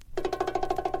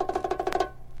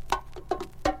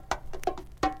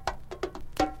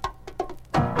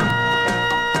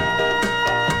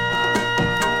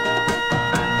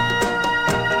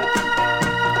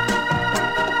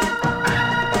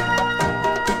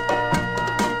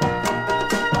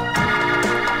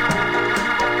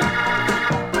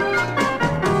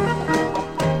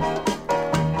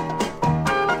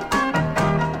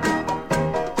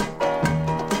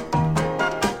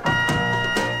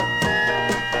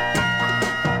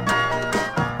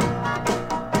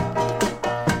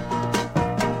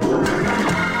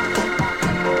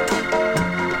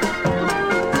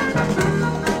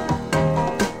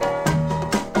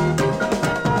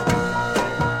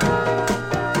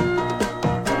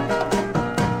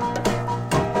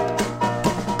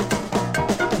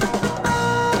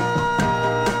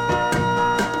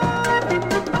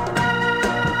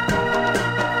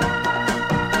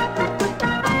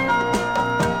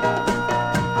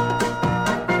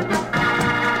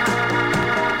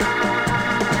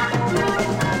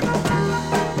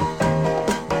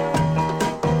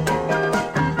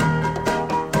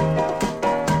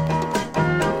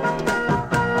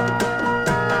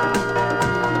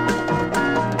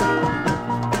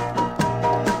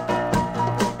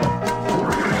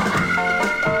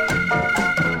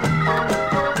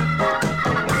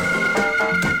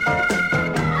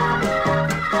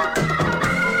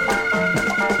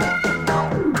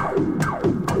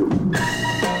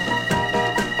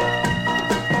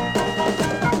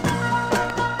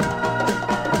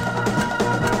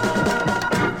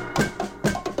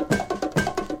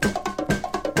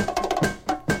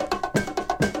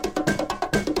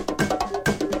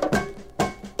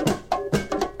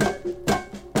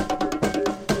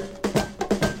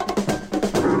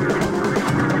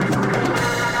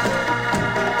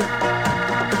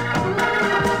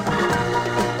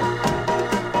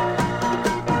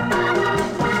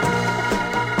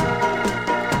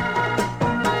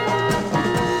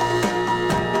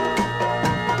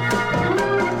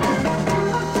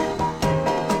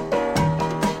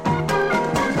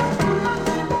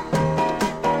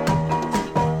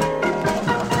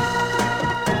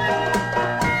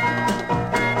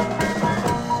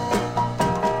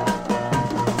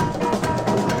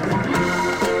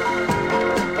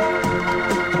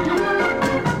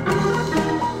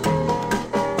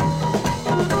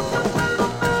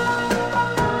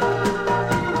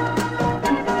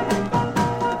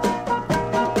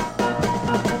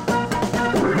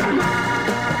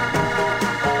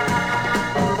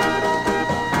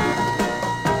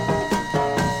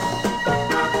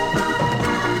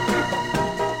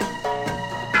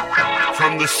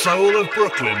 From the soul of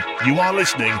Brooklyn, you are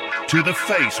listening to The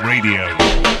Face Radio.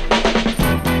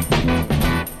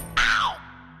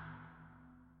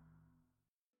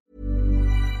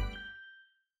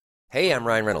 Hey, I'm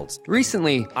Ryan Reynolds.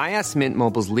 Recently, I asked Mint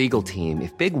Mobile's legal team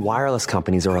if big wireless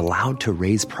companies are allowed to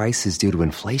raise prices due to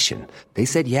inflation. They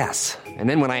said yes. And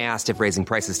then when I asked if raising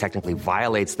prices technically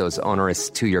violates those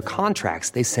onerous two-year contracts,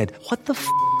 they said, "What the f***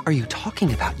 are you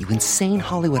talking about, you insane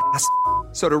Hollywood ass?"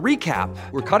 So to recap,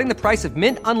 we're cutting the price of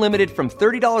Mint Unlimited from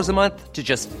 $30 a month to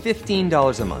just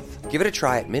 $15 a month. Give it a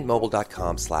try at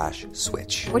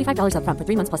mintmobile.com/switch. $45 up front for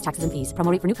 3 months plus taxes and fees.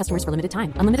 Promo rate for new customers for limited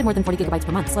time. Unlimited more than 40 gigabytes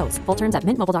per month. Slows full terms at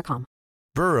mintmobile.com.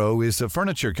 Burrow is a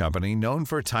furniture company known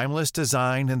for timeless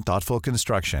design and thoughtful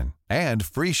construction, and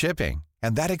free shipping,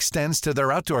 and that extends to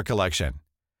their outdoor collection.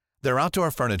 Their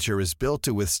outdoor furniture is built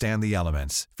to withstand the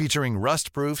elements, featuring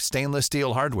rust-proof stainless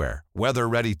steel hardware,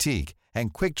 weather-ready teak,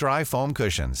 and quick-dry foam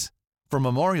cushions. For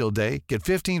Memorial Day, get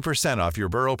 15% off your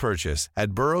Burrow purchase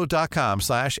at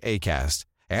burrow.com/ACAST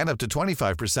and up to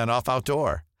 25% off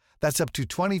outdoor. That's up to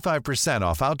 25%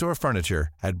 off outdoor furniture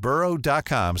at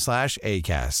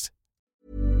burrow.com/ACAST.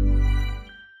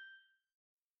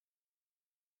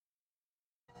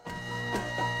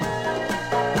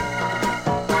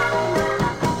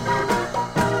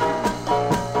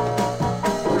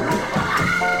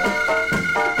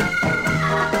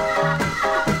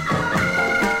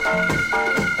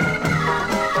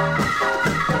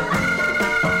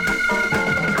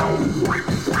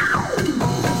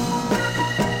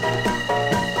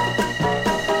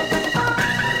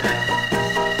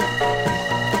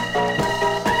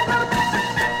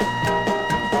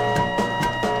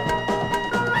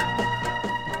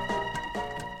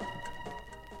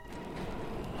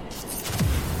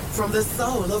 From the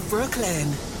soul of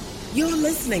Brooklyn, you're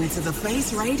listening to The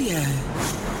Face Radio.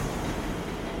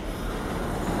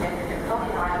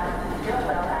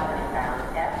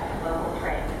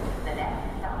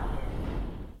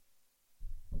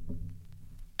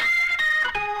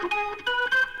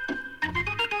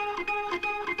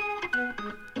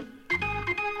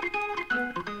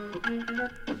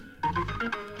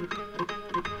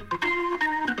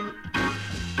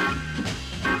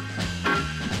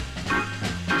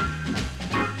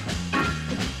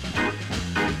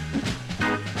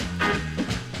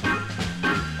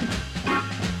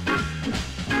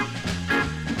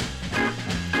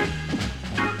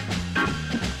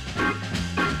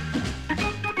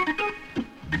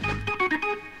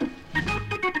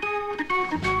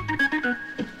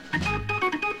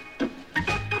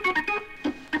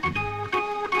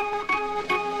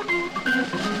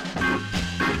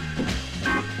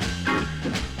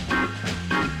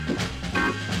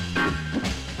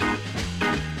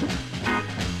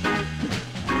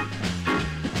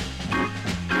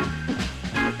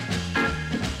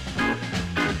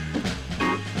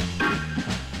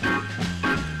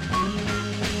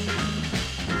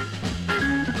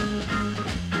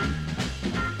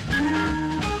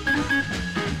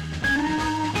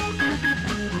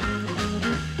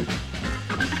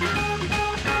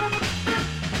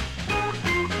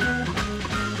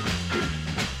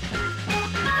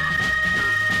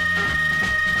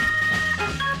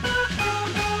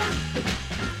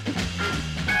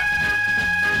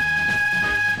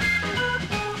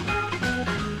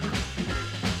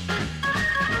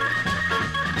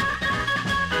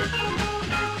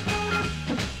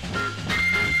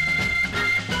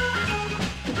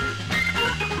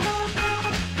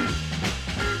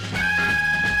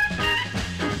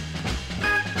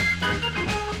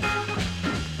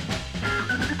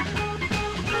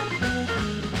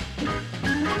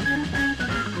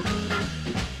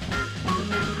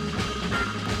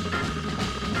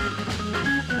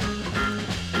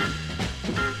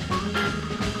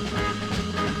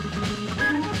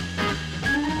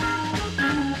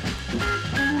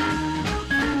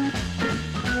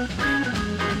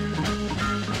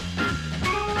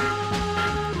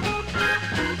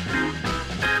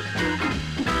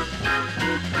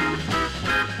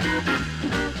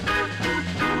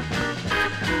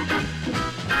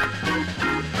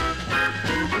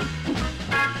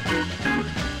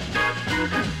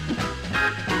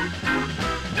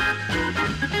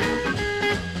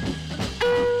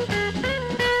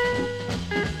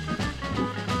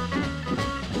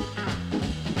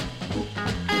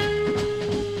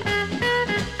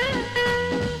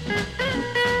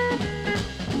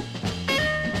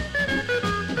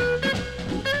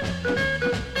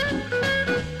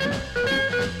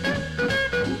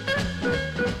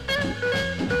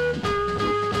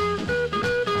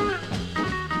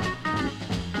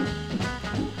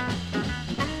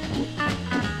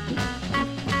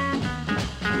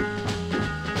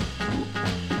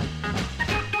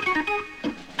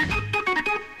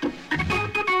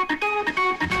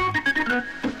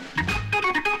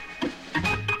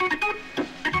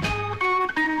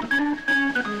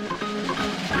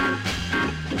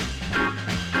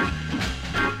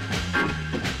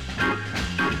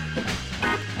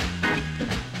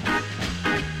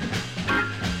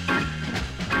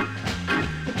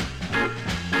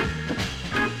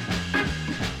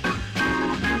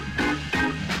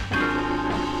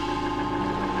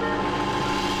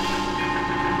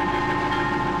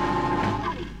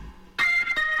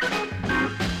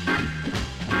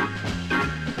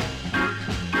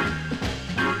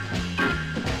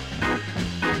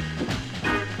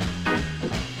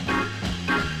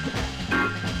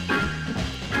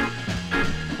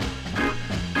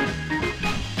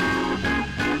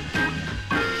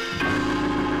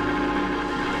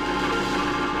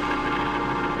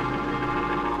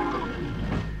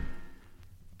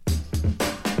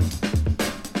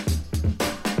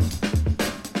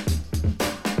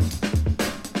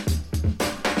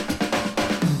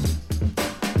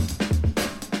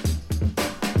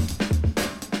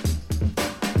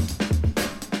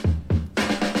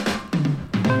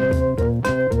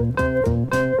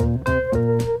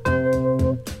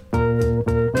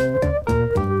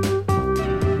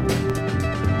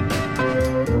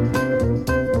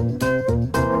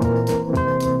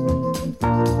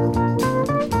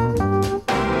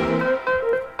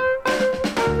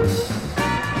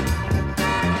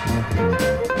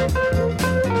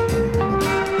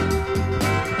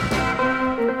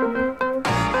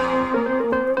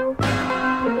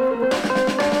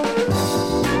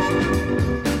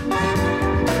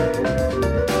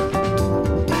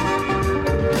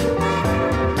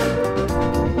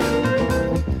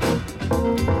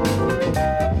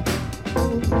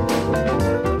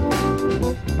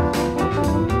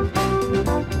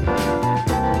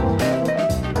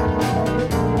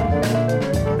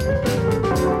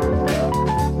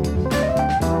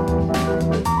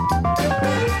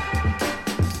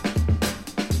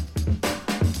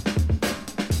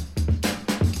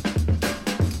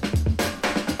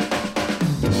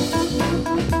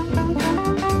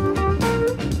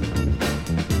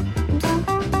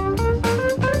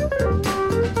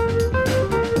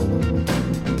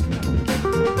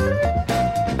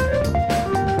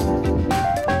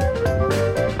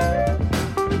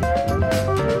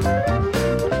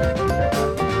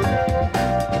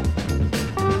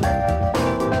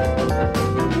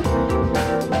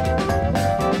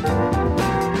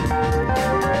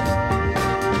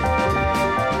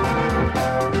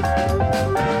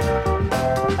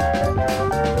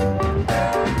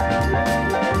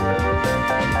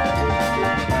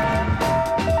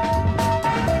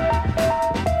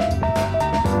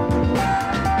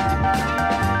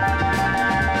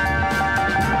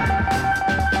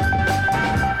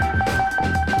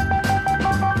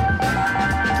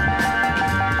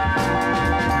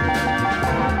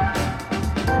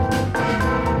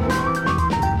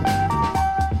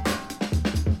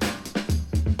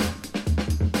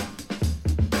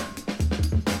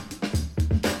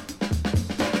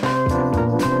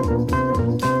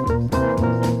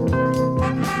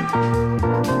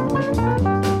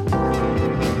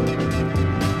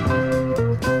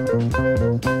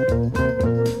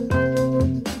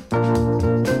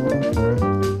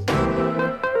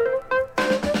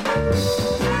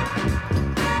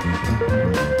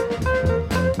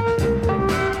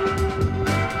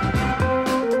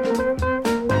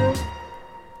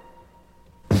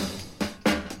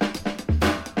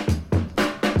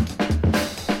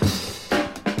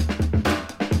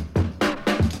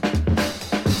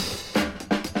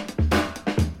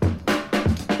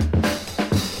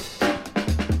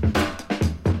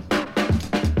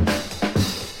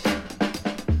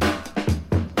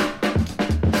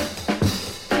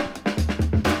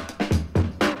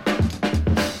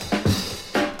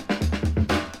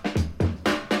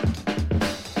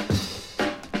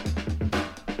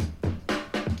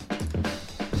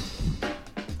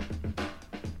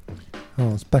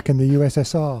 Oh, it's Back in the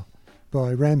USSR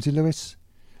by Ramsey Lewis.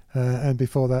 And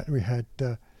before that we had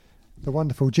the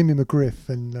wonderful Jimmy McGriff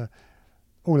and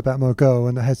All About My Girl,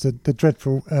 and it has the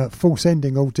dreadful false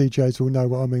ending. All DJs will know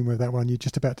what I mean with that one.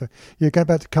 You're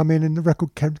about to come in and the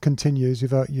record continues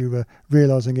without you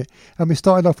realising it. And we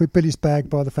started off with Billy's Bag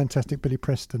by the fantastic Billy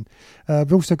Preston.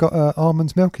 We've also got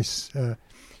Armand's Melkis.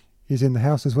 He's in the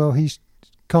house as well. He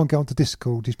can't get onto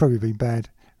Discord. He's probably been bad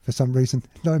for some reason.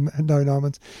 No,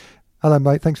 Armand. Hello,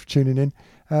 mate. Thanks for tuning in.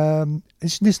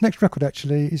 This next record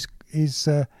actually is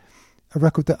a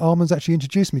record that Armand's actually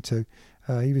introduced me to.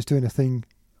 He was doing a thing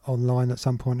online at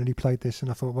some point and he played this,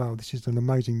 and I thought, wow, this is an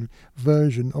amazing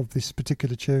version of this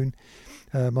particular tune.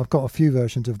 I've got a few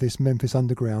versions of this, Memphis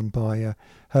Underground by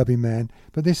Herbie Mann,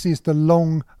 but this is the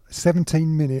long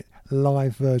 17-minute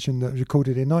live version that was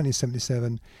recorded in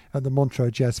 1977 at the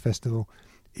Montreux Jazz Festival.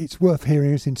 It's worth hearing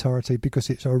in its entirety because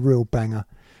it's a real banger.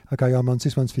 Okay, Armand,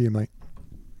 this one's for you, mate.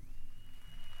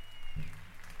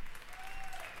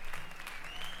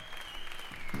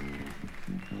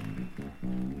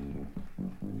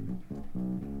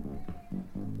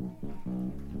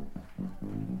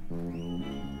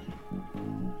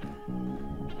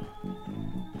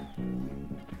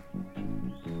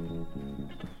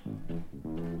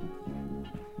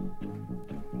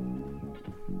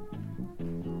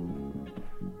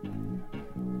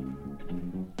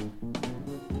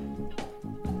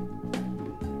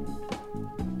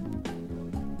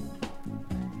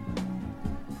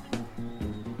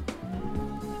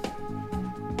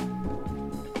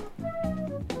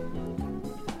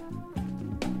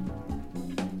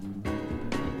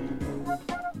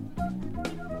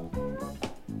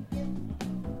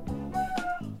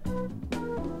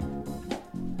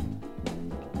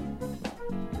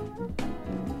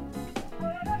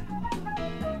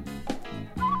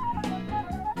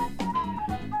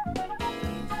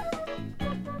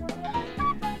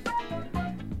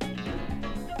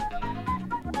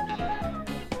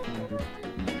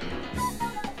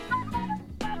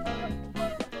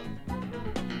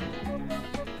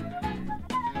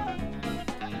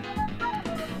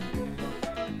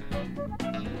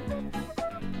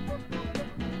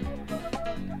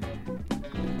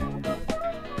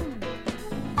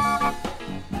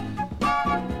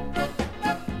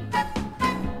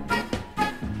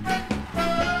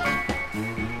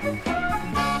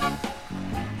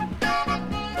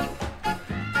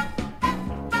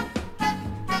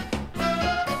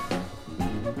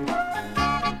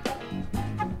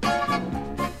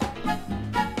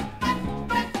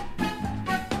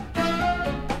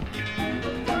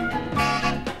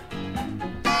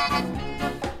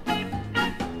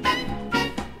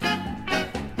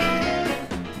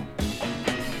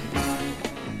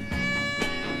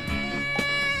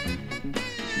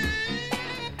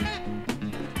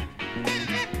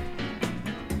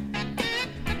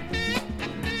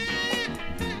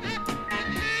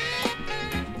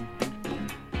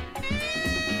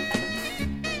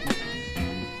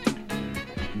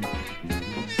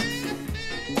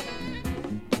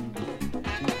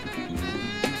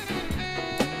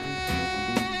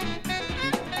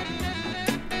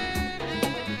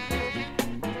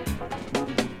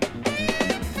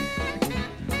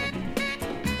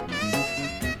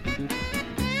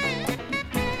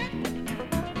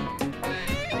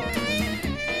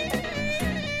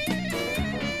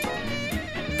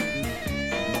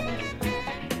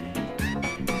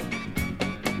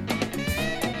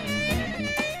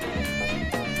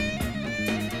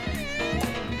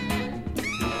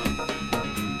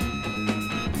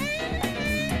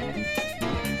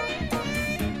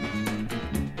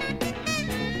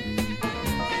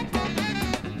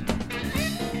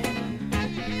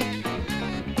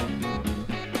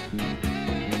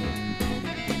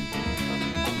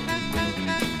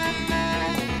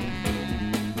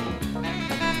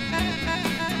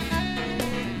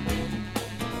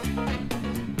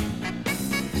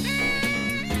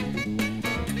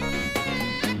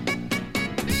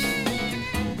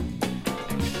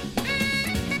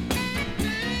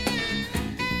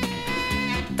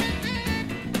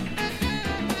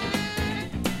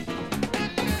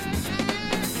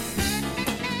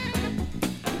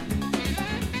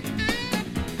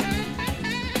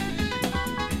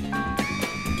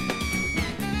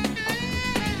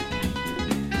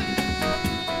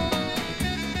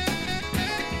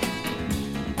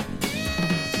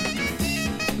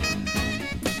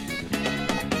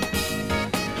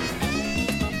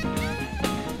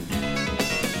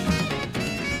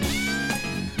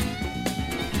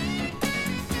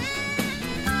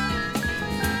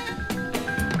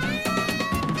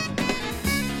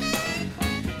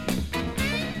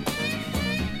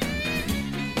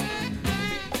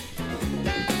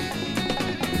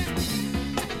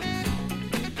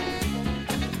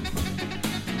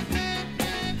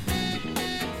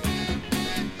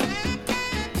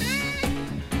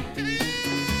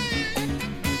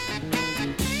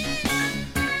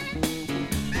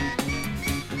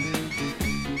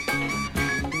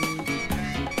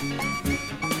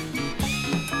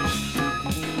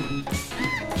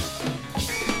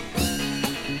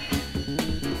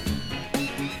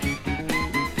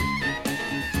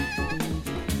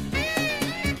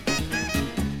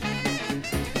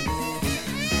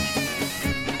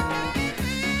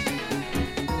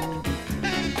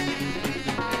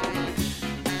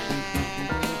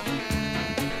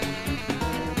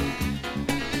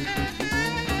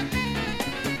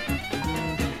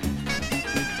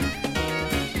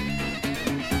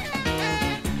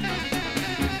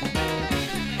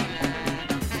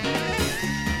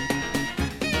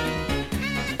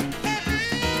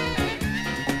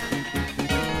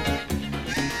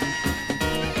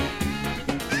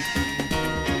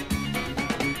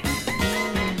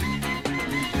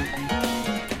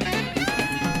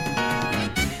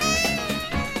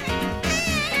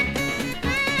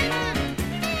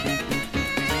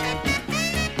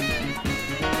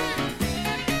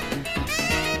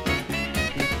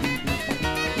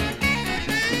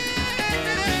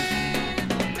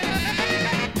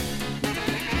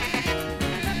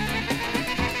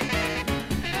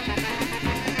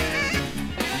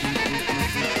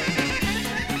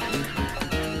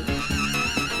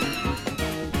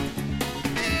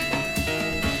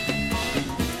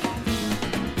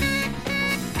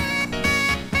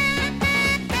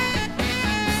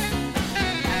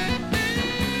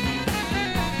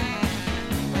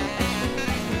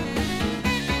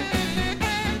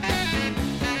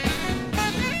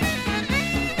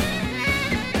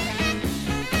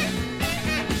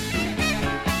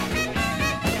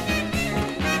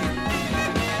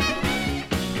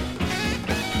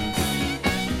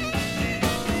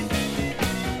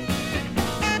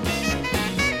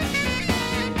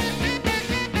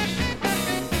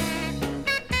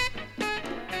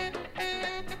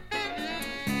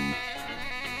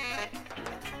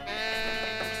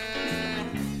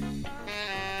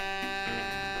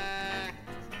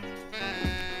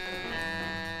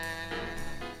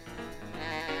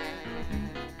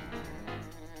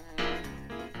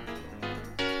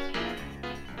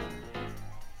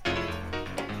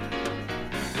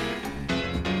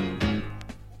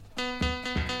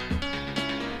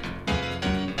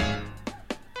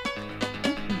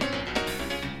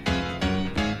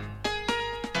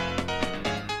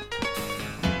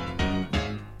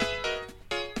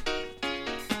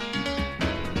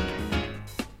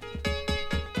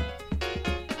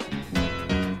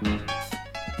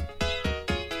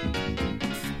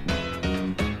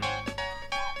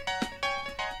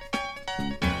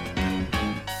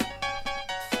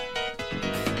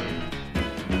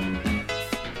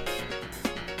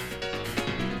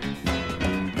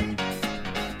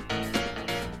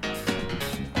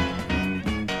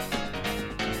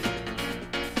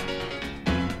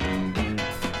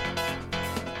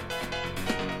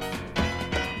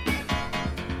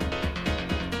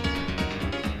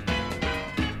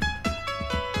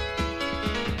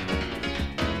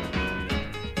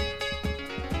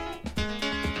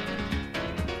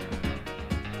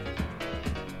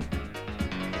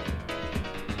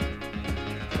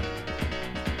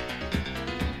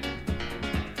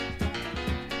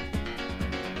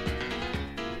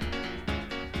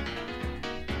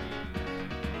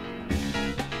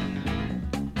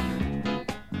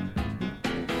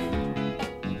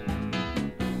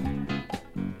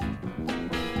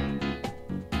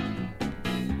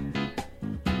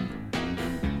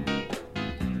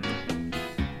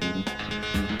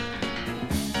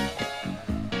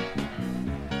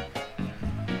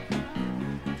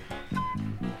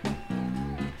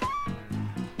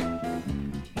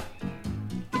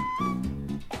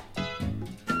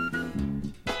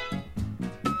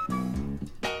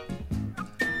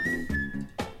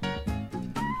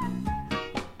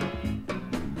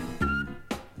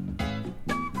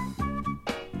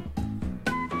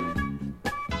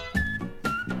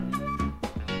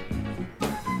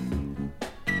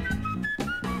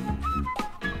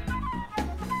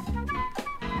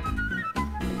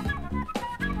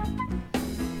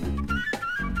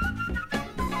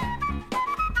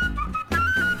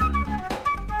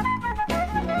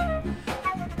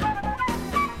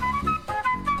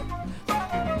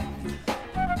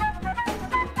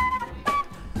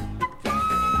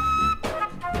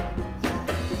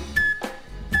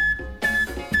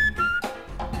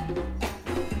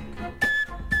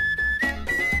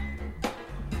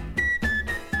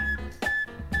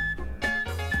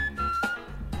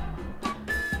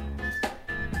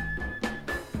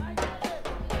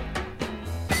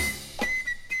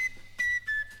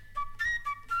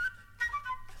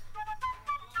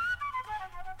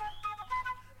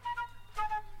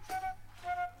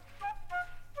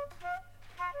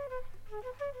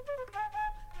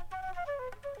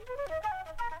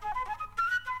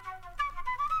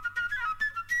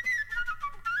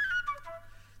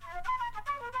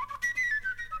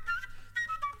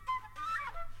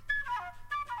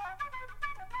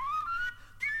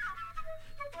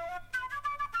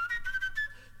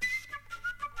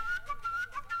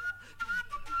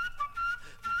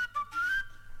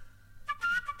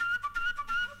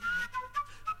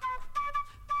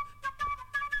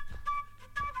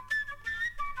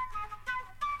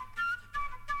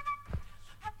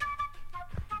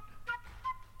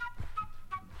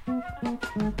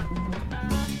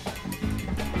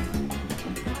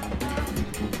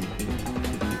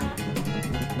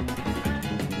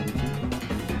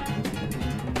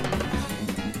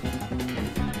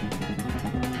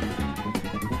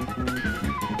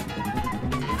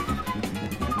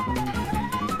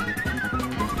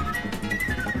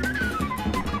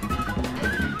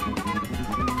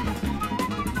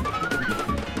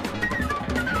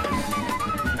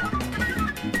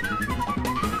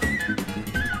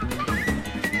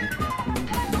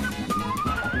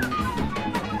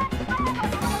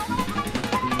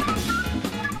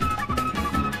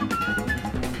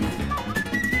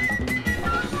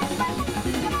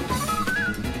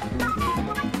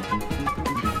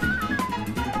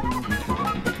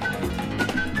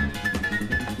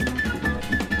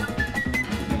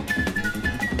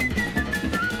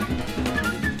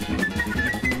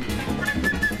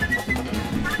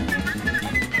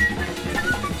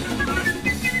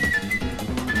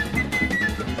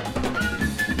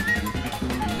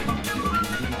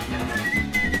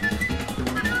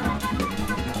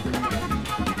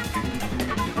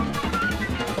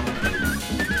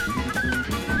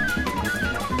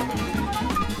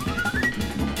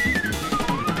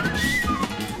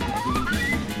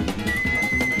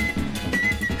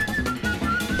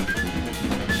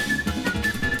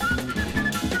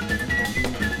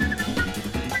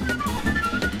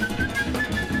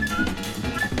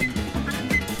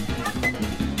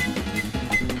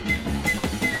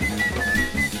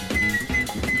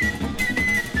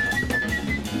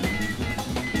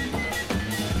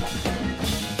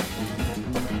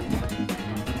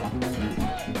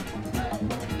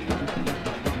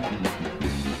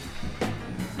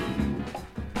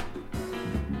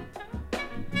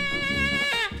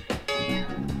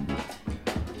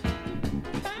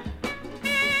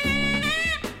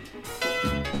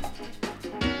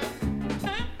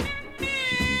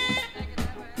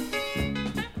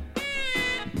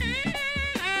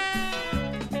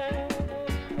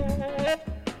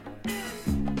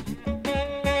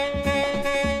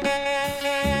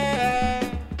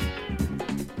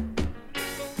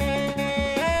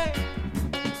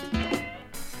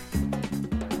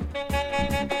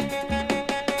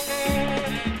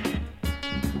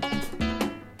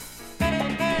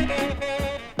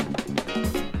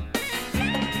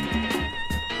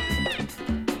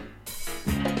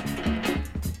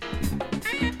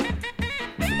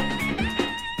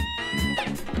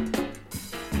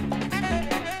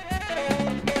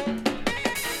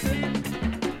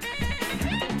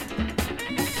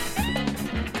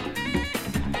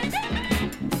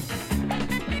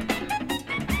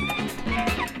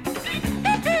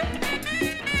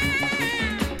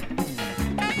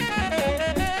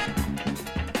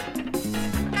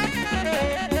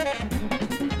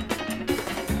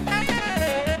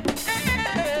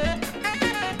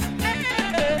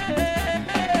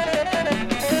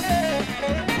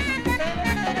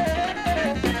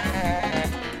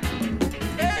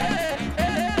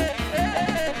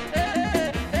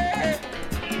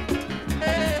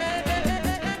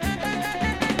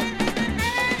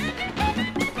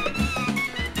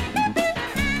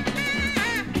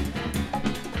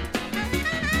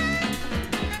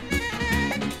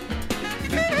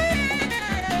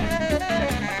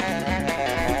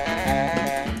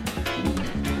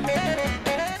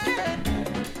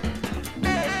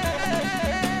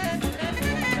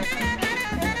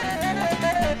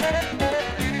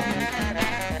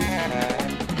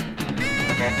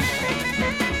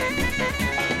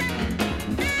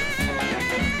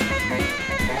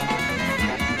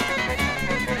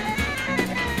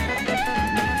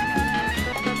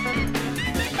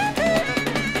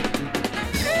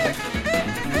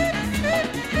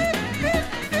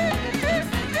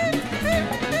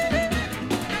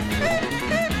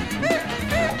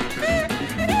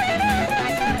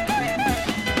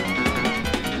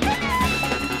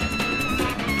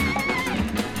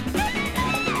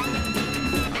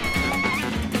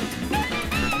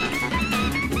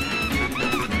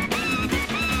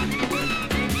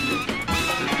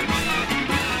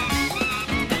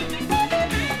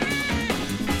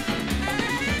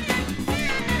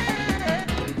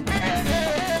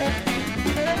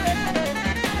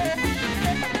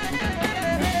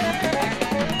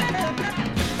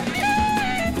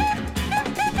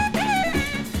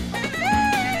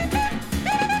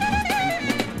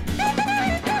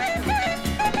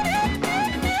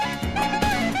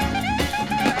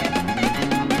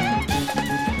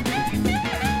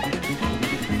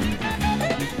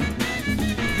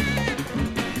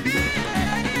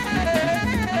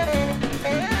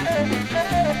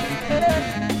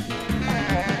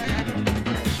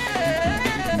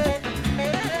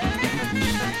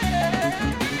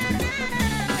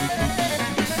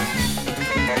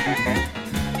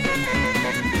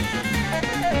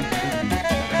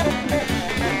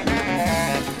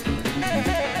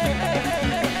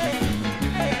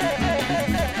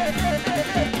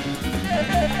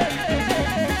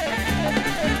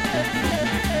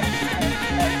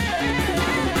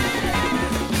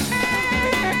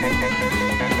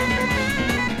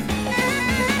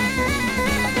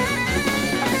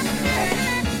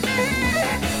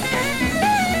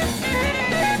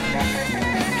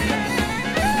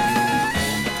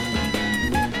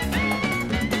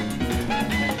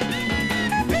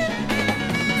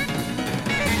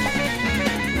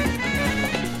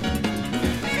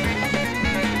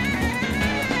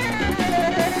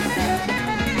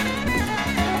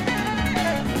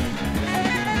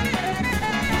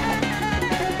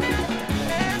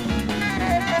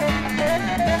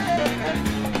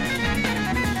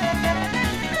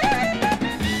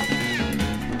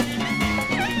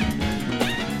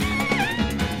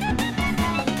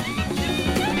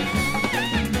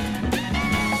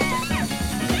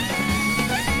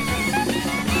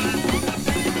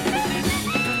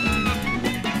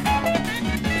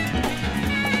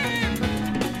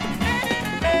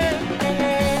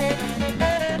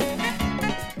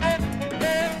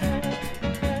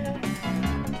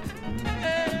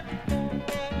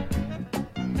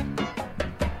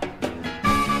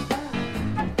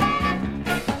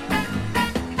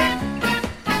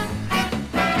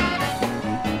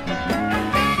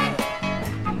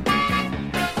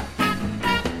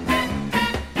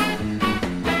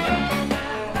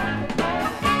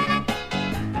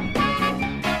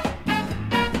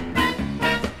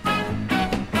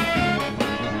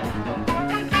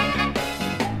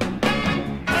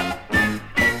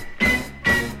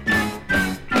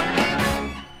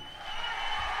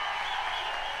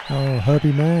 Oh,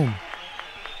 Herbie Mann.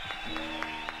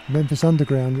 Memphis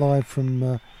Underground live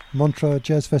from Montreux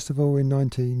Jazz Festival in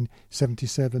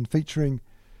 1977, featuring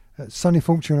Sonny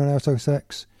Fortune on alto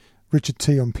sax, Richard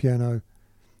T on piano,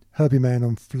 Herbie Mann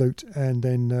on flute, and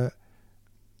then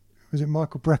was it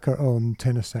Michael Brecker on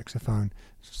tenor saxophone.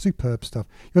 Superb stuff.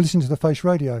 You're listening to The Face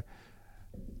Radio,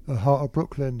 the heart of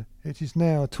Brooklyn. It is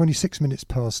now 26 minutes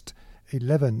past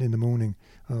 11 in the morning,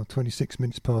 26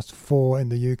 minutes past 4 in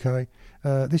the UK.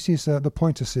 This is the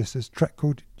Pointer Sisters, track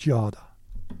called Jada.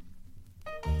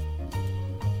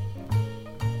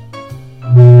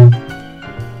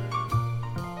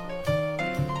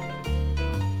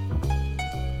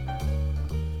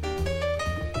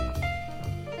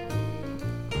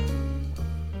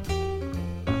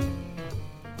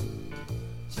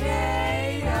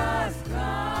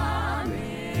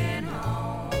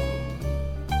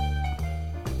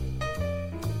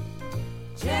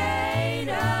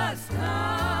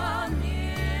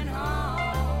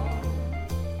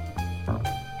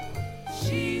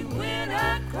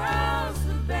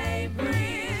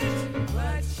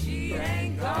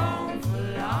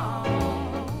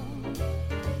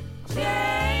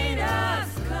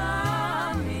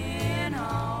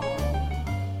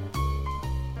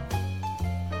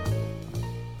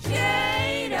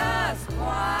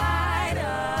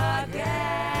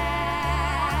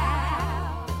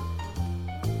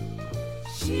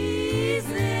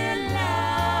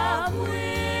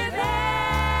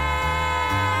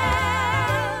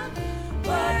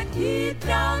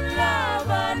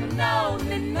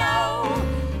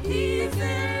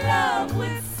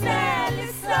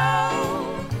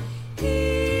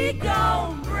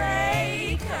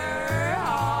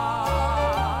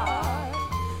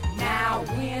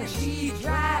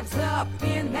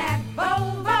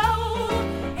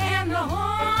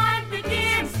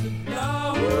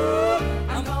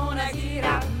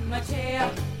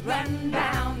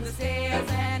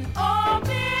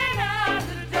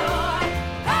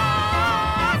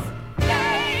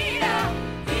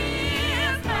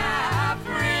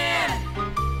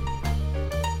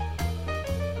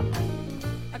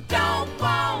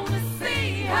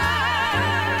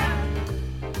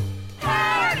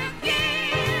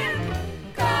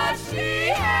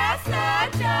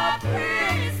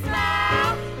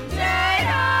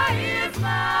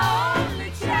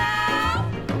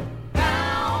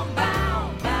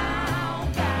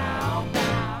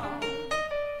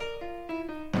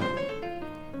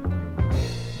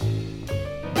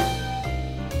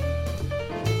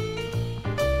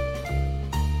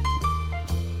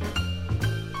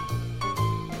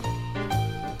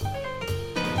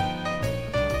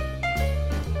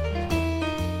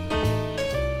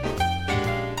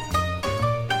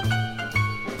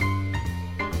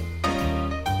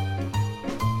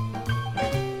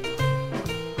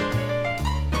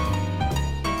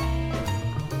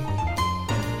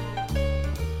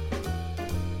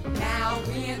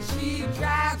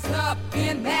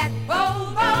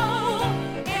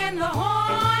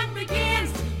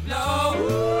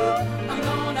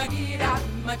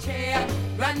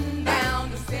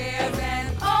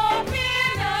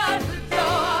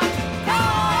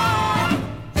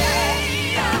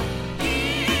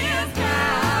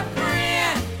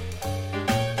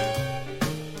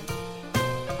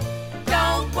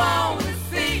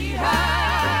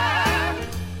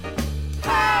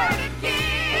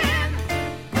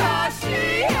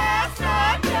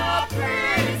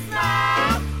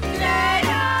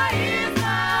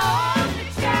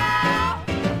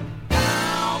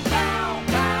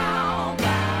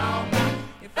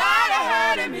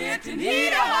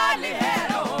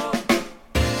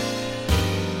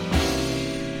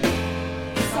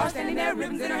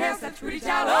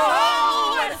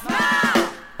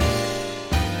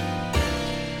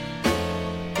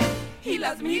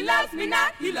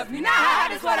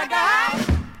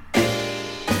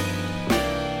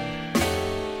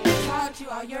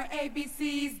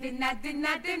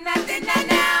 Didn't I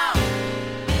now?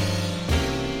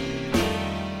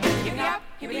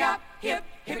 Hit me up, hip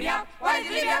me up. Why did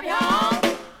you leave me up your home?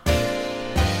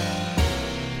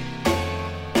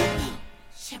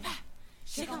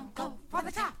 She gon' go for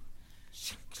the top.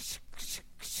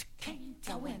 Can't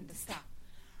tell when to stop.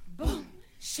 Boom,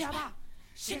 shabba.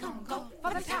 She gon' go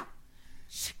for the top.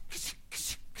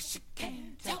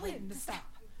 Can't tell when to stop.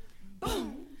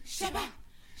 Boom, shabba.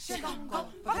 She gon' go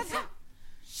for the top.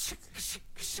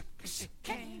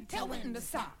 Can't tell when to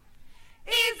stop.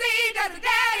 Easy does it,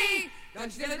 daddy. Don't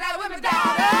you steal it out with my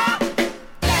daughter.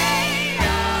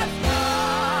 Haters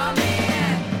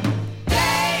coming.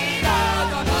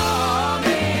 Haters are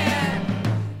coming.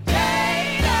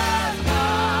 Haters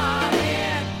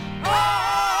coming.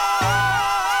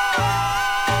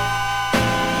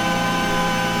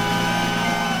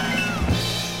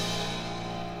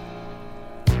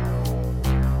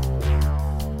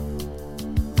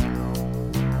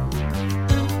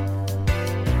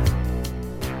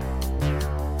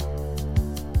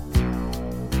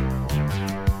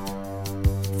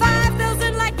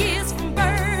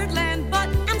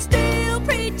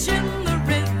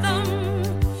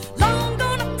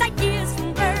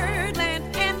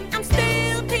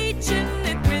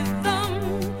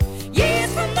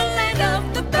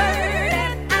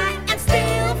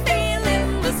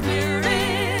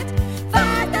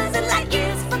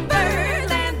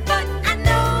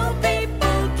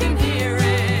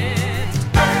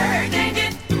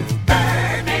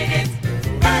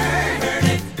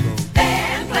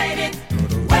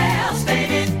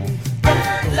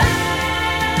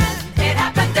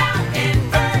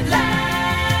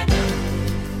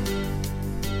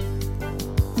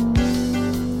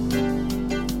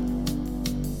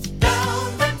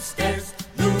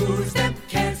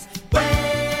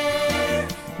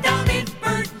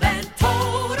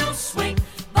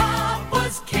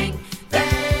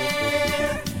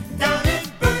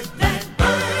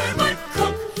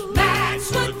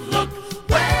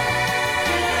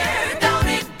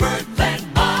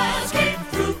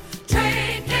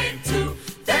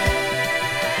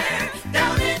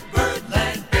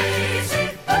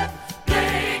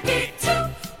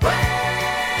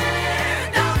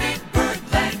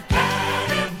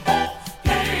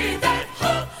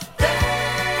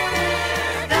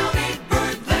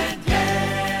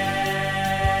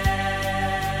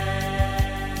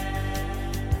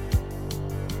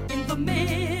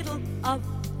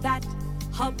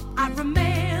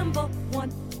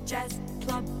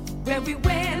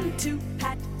 to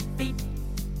pat feet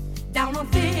down on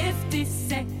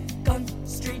 52nd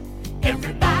Street.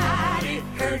 Everybody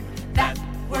heard that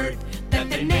word that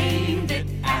they named it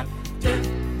after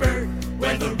Bird,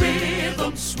 where the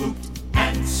rhythm swooped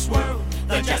and swirled,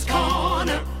 the jazz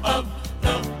corner of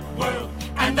the world.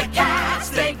 And the cats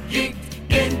they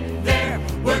gigged in there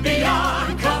were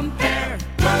beyond compare.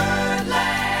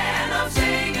 Birdland, I'm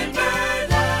singing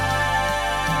Birdland.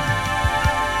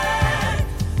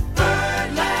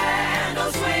 Birdland,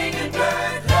 I'm swinging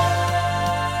Birdland.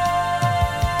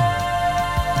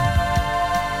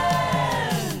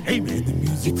 Hey man, the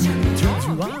music turns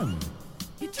you on.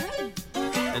 You turn.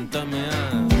 Entrame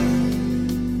a...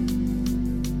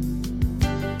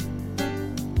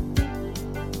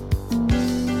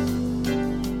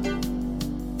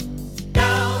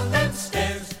 Down them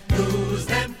stairs, lose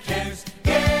them cares,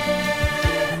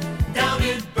 yeah. Down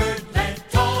in Birdland,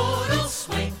 total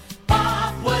swing,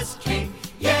 Bob was king,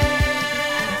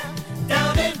 yeah.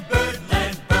 Down in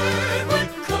Birdland, Bird would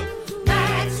cook,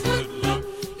 Max would look,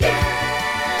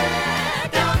 yeah.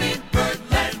 Down in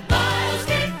Birdland, miles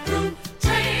came through,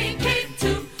 train came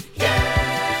too,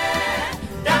 yeah.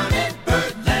 Down in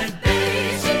Birdland,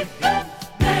 basic love,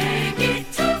 make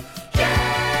it too,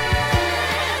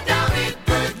 yeah. Down in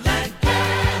Birdland,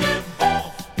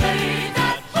 cannonball, play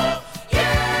that ball,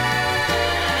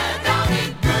 yeah. Down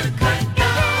in Birdland,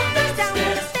 down the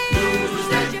stairs, lose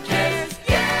their cares,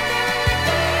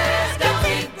 yeah. Down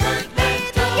in Birdland,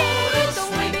 total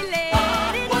swing,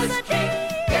 Bob was king,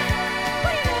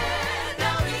 yeah.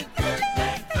 Down in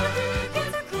Birdland, Bird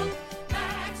would cook,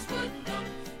 Max would look,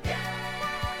 yeah.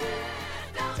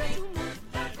 Down in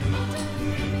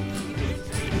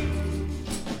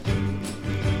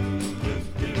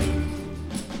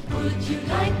Would you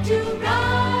like to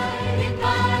ride in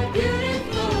my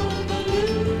beautiful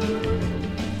balloon?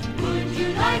 Would you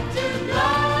like to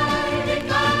ride in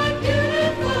my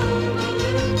beautiful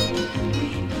balloon? We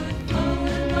could float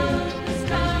above the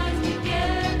stars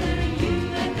together, you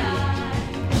and I.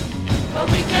 But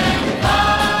we can fly,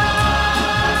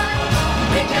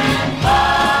 we can fly,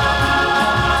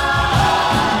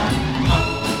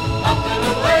 up and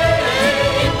away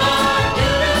in my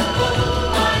beautiful,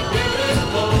 my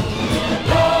beautiful.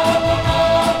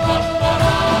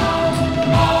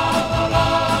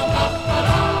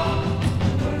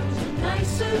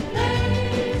 Nicer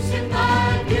place in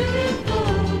my beautiful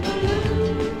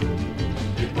balloon.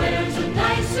 It wears a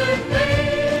nicer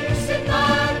face in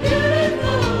my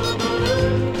beautiful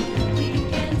balloon. We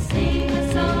can sing a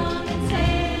song and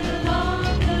sail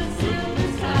along the silver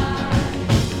sky.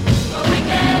 But we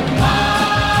can fly,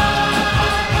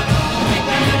 we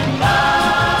can fly,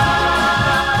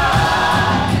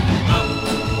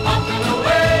 up and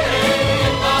away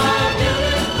in my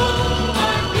beautiful,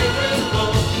 my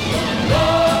beautiful.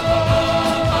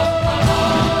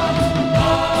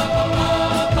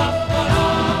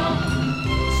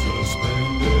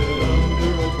 Suspended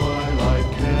under a twilight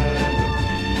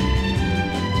canopy,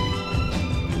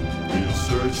 we'll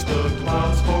search the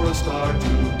clouds for a star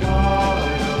to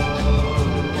guide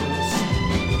us.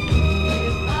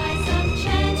 If by some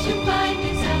chance you find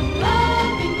yourself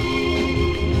loving me,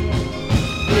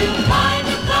 we'll find a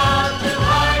cloud to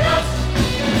hide us,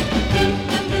 keep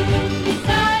the moon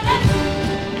beside us.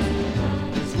 I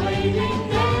was waiting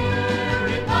there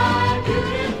in my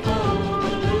beautiful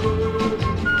balloon,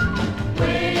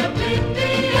 way up in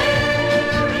the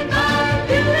air in my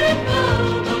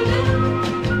beautiful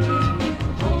balloon. You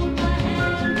hold my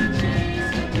hand and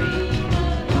chase a dream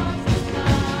across the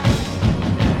sky.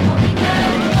 We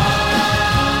can fly,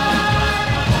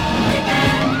 we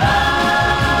can fly,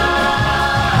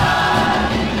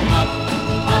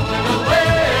 up and away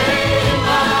in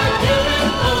my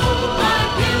beautiful, my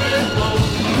beautiful.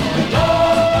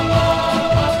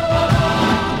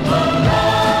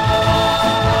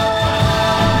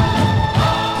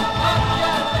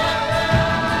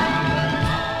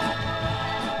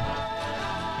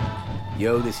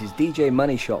 Yo, this is DJ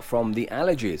Money Shot from The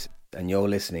Allergies, and you're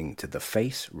listening to The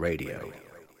Face Radio.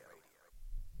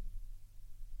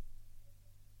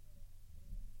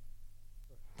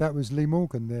 That was Lee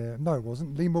Morgan there. No, it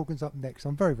wasn't. Lee Morgan's up next.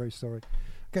 I'm very, very sorry.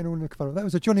 Getting all in the confusion. That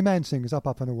was a Johnny Mann Singers, Up,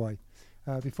 Up and Away.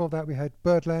 Before that, we had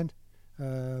Birdland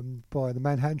by the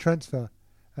Manhattan Transfer.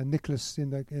 And Nicholas in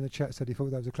the chat said he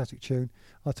thought that was a classic tune.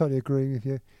 I totally agree with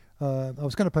you. I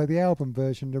was going to play the album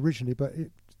version originally, but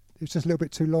it's just a little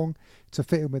bit too long to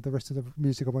fit in with the rest of the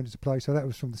music I wanted to play. So that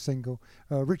was from the single.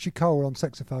 Richie Cole on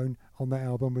saxophone on that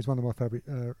album was one of my favourite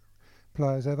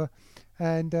players ever.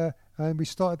 And we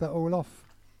started that all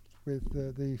off with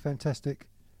the fantastic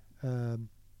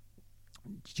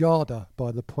Jada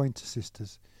by the Pointer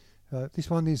Sisters. This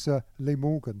one is Lee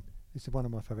Morgan. This is one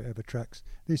of my favourite ever tracks.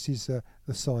 This is The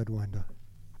Sidewinder.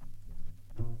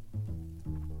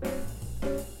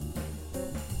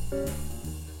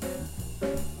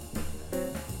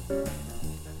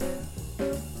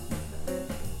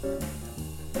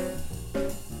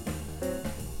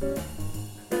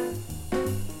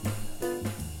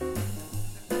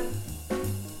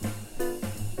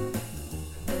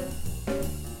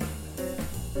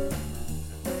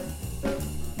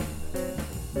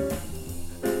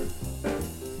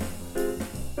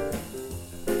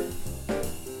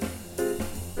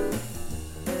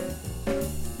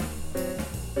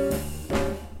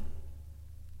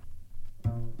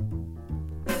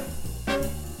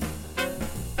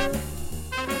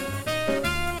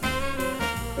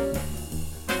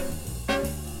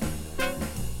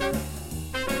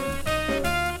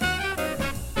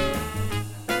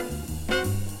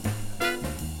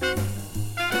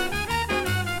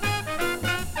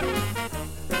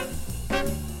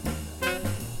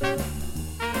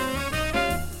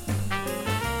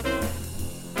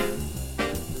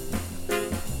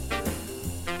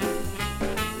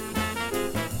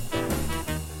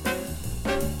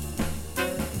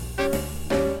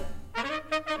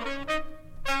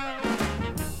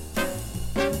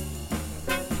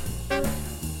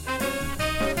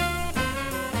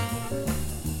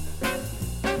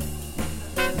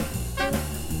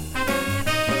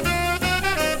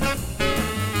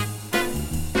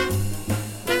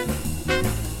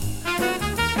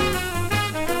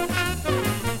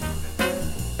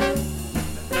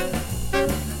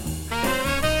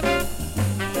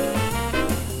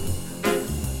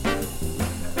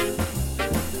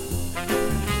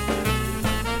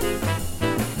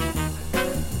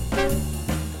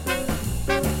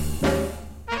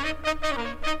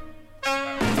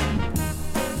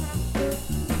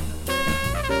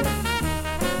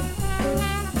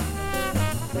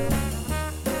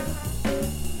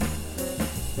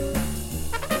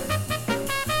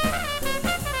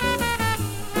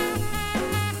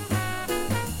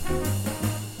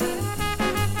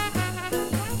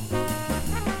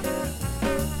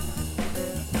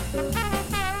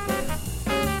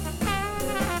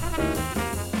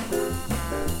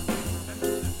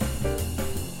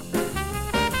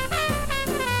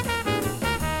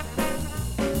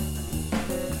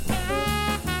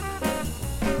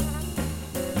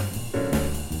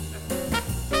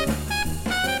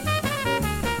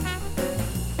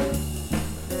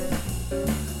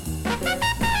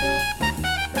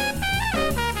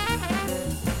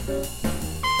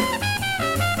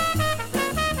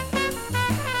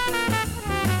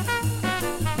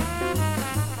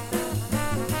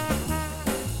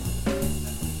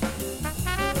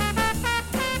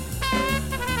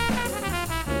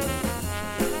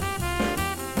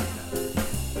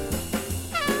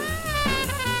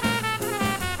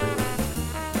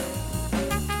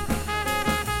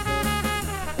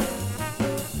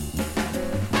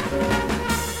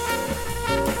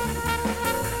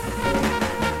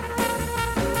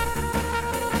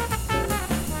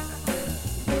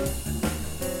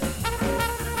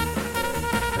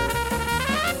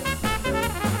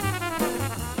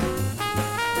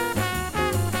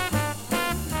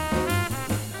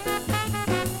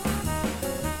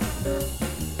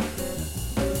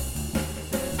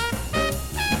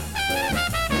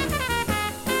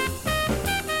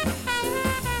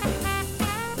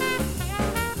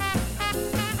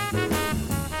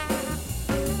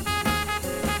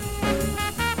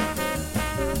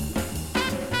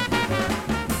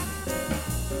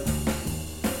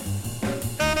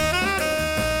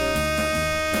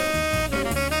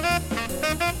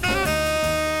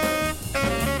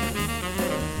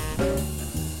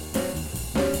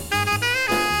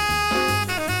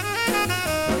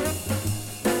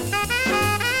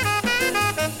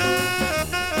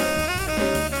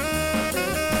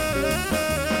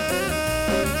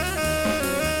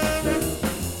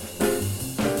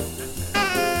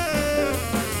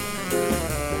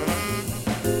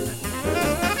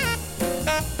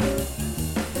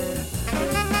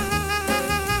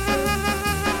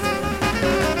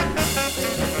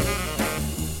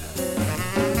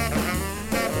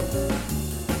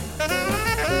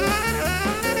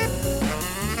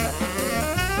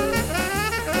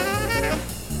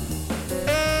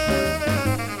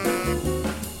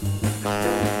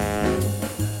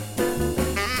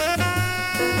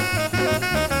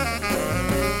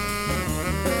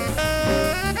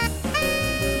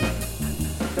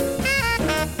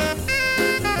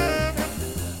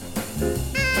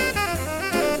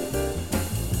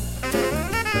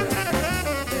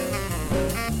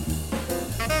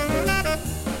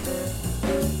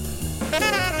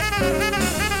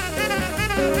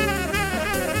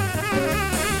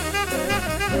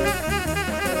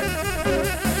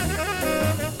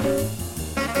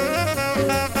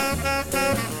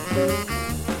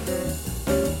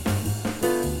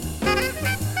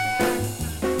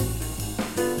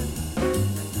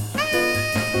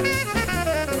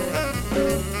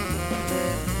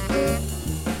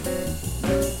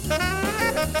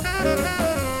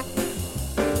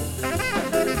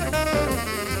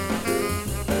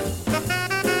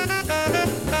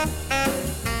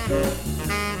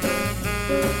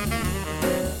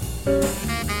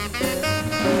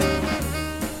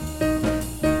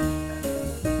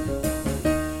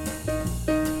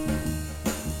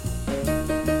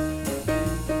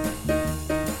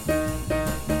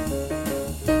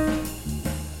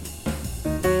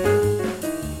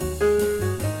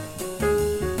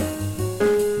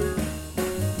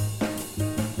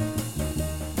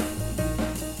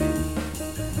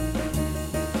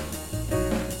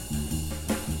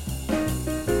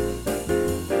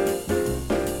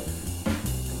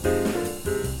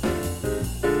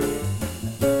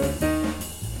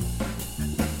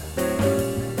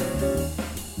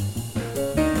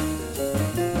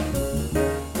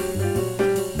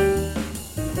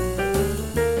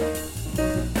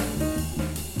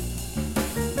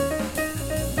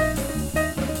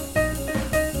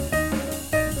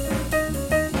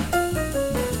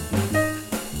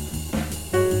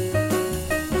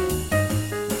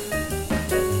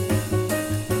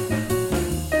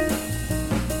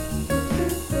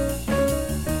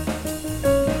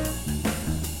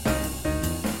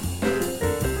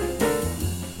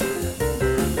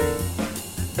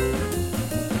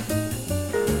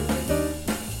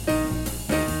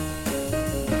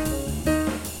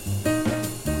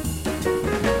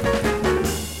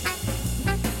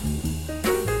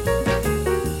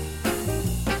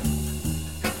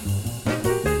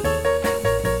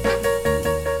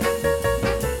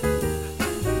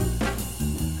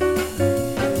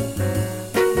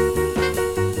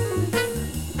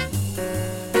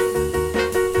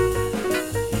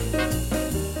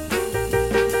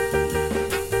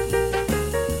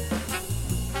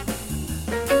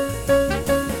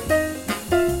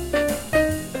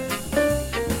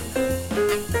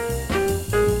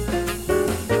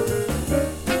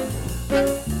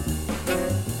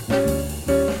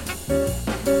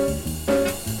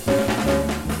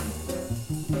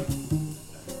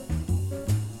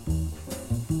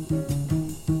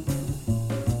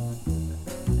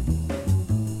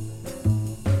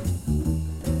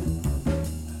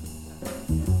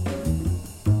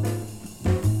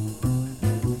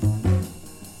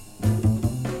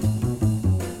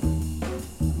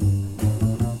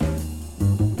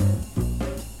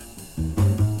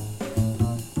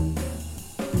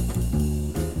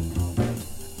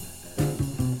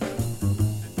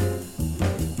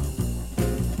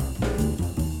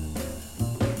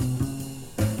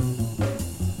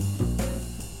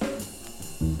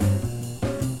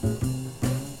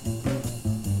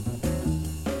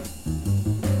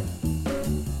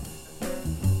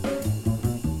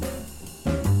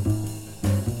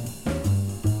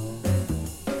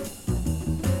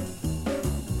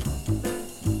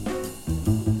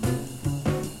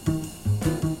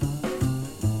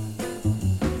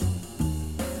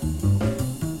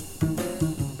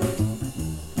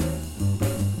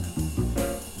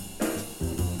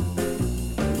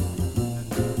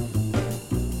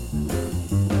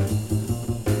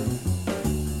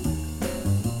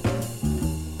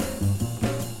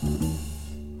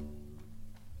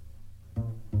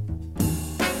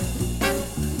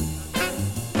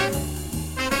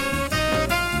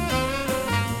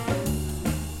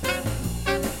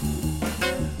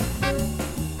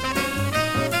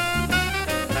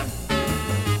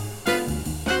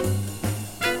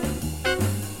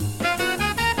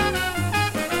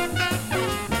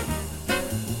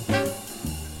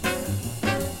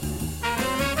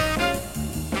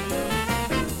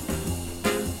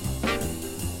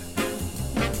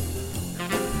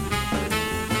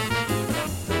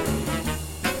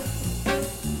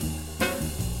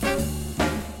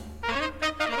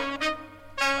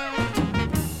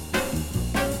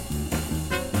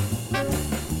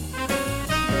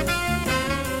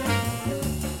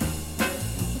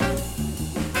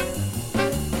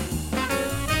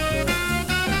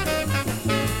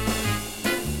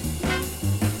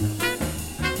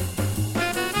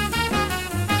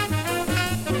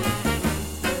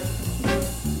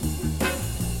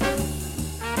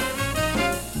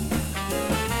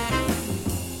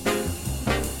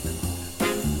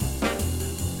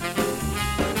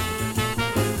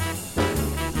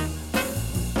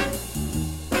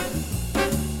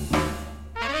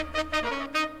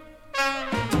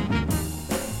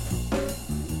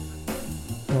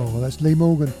 That's Lee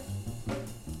Morgan,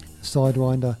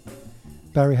 Sidewinder,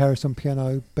 Barry Harris on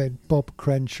piano, Bob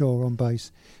Crenshaw on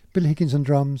bass, Bill Higgins on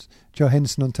drums, Joe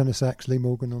Henderson on tenor sax, Lee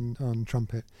Morgan on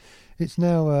trumpet. It's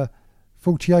now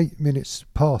 48 minutes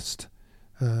past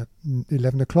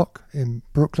 11 o'clock in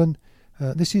Brooklyn.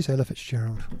 This is Ella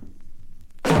Fitzgerald.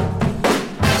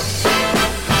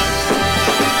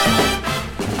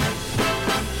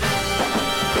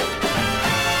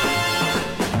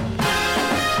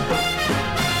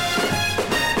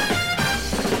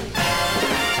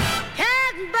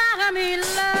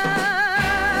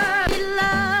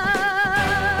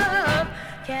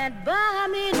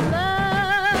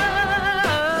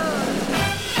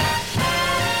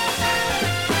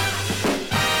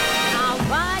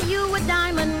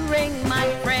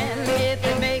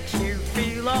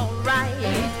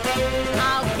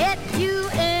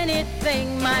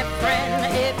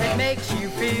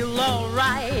 feel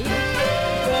alright.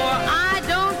 For I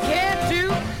don't care too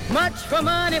much for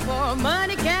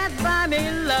money can't buy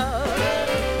me love.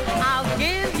 I'll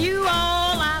give you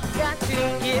all I've got to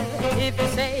give if you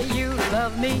say you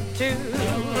love me too.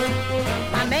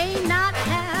 I may not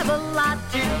have a lot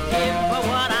to give, but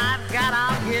what I've got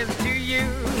I'll give to you.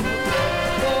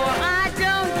 For I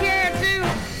don't care too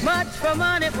much for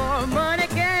money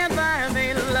can't buy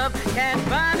me love, can't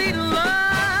buy me love.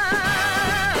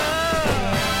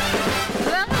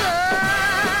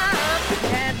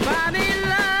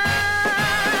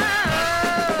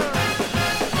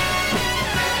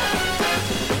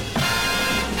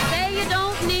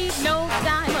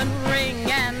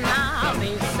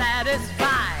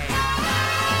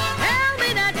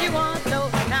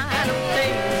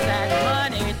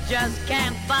 Just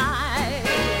can't buy.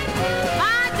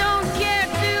 I don't care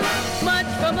too much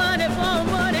for money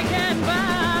can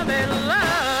buy me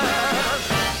love.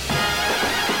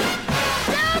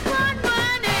 Just want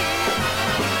money.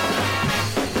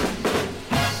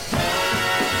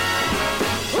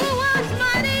 Who wants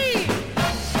money?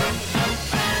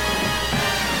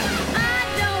 I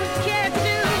don't care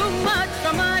too much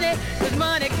for money, 'cause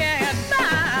money can't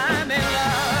buy me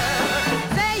love.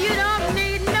 Say you don't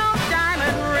need no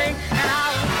diamond ring and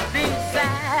I'll be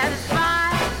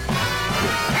satisfied.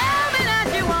 Tell me that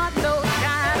you want those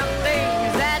kind of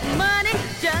things that money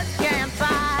just can't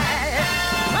buy.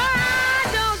 I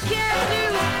don't care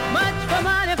too much for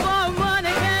money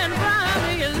can't buy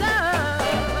me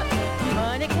love.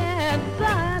 Money can't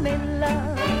buy me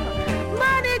love.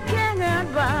 Money can't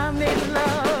buy me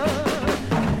love.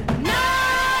 No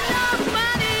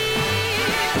money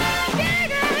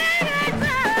can't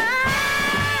buy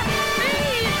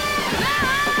me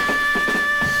love.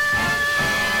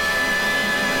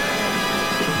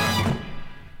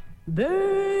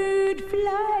 Bird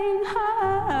flying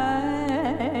high,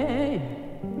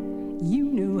 you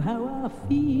know how I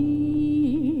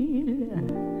feel.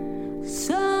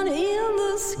 Sun in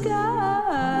the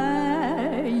sky,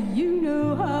 you know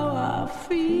how I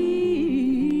feel.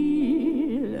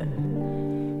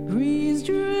 Breeze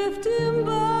drifting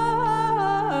by,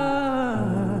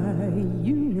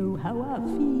 you know how I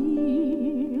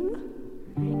feel.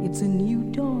 It's a new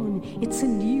dawn, it's a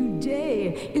new day,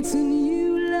 it's a new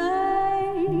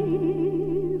life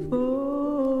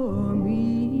for me.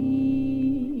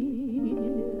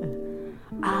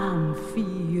 I'm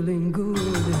feeling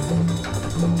good.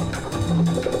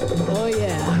 Oh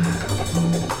yeah.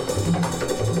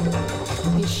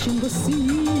 Fish in the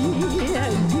sea,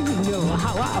 you know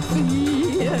how I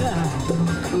feel.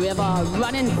 River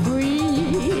running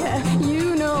free, you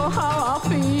know how I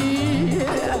feel.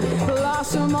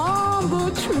 Blossom on the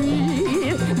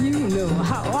tree, you know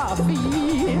how I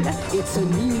feel. It's a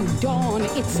new dawn,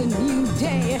 it's a new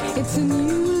day, it's a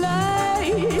new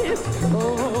life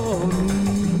for me.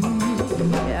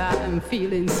 I'm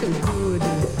feeling so good.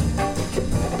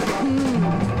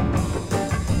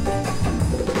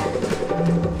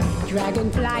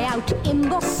 Dragonfly out in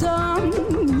the sun,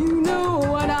 you know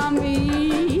what I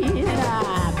mean.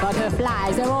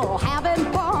 Butterflies are all having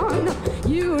fun,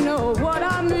 you know what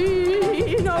I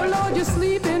mean. Oh Lord, you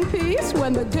sleep in peace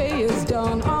when the day is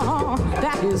done.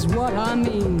 That is what I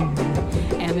mean.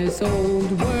 And this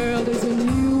old world is a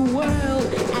new world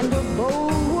and a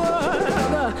bold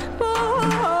world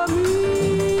for me.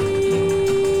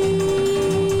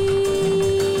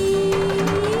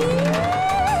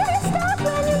 Stop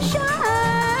when you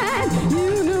shine, you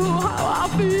know how I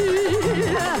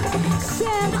feel.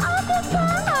 Send up a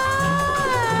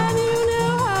sign, you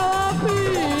know how I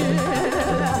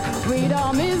feel.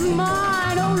 Freedom is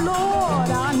mine, oh Lord,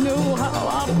 I know how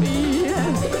I feel.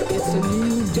 It's a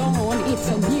new dawn, it's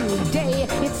a new day,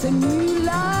 it's a new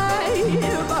life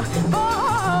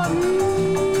for me.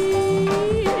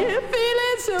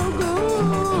 Feeling so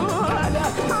good,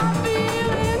 I'm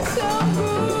feeling so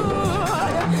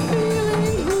good,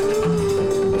 feeling good.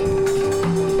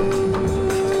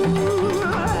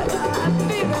 I'm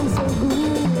feeling so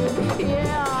good,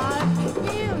 yeah, I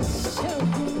feel so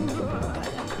good.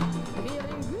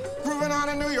 Grooving on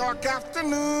a New York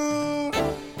afternoon.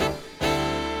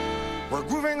 We're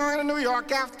grooving on a New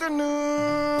York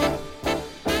afternoon.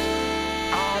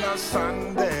 On a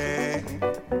Sunday,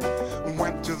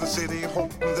 went to the city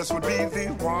hoping this would be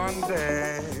the one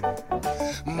day.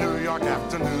 New York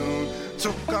afternoon,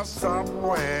 took a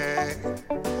subway.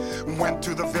 Went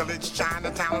to the village,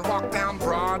 Chinatown, and walked down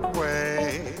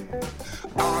Broadway.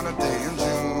 On a day in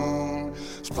June,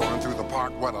 strolling through the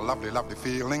park, what a lovely, lovely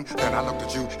feeling. Then I looked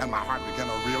at you and my heart began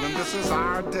to reel, and this is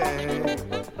our day.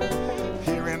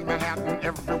 Here in Manhattan,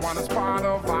 everyone is part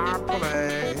of our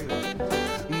play.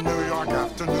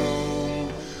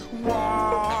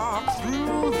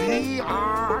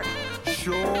 art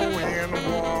show in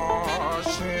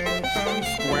Washington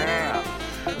Square.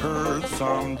 Heard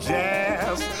some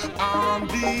jazz on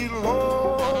the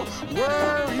Lower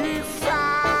East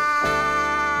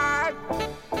Side.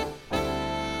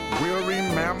 We'll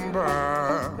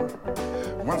remember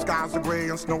when skies are gray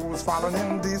and snow was falling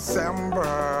in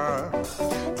December.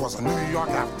 'Twas a New York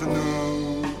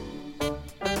afternoon.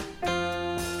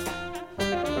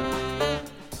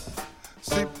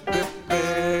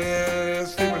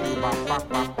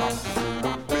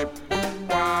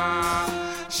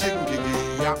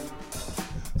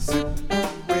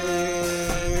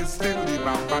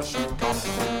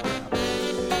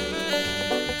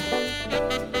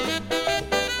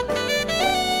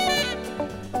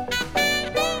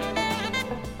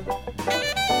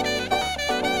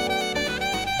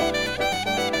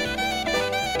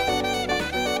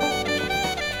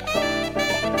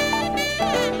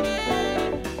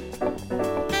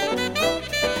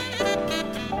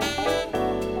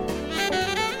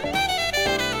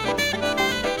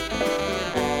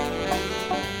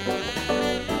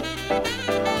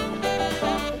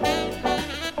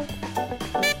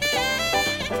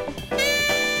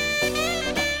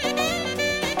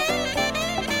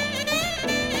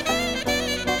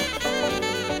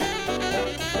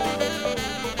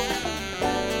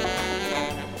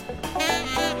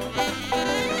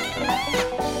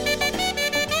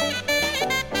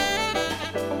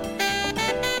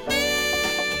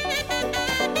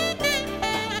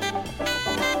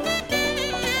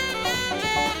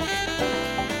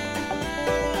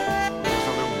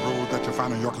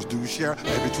 New Yorkers do share,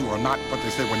 maybe true or not, but they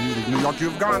say when you leave New York,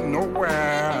 you've gone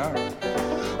nowhere.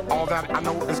 All that I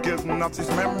know is getting us these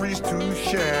memories to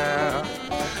share.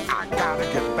 I gotta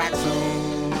get back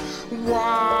soon.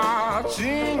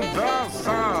 Watching the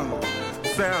sun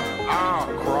set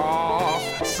across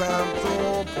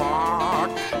Central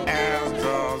Park as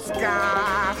the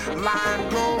skyline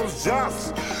glows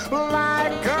just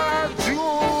like a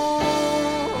jewel,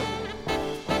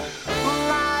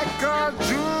 like a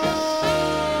jewel.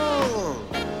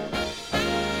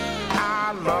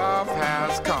 Our love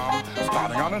has come,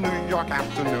 starting on a New York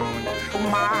afternoon.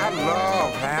 My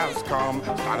love has come,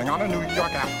 starting on a New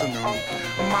York afternoon.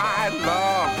 My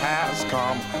love has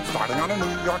come, starting on a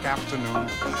New York afternoon.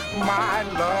 My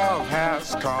love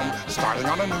has come, starting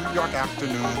on a New York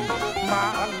afternoon.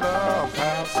 My love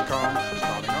has come,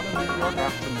 starting on a New York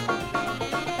afternoon.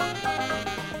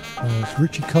 Oh, it's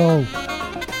Richie Cole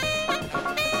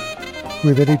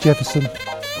with Eddie Jefferson.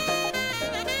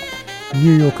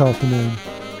 New York afternoon,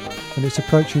 and it's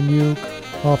approaching New York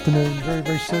afternoon very,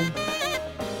 very soon.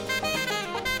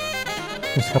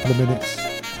 Just a couple of minutes.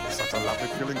 Such a lovely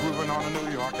feeling grooving on a New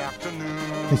York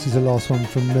afternoon. This is the last one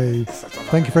from me.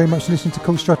 Thank you very much for listening to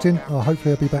Cool Struttin.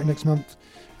 Hopefully I'll be back next month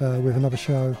with another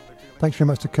show. Thanks very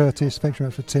much to Curtis. Thanks very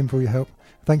much to Tim for all your help.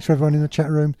 Thanks for everyone in the chat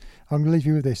room. I'm going to leave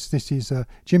you with this. This is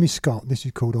Jimmy Scott. This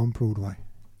is called On Broadway.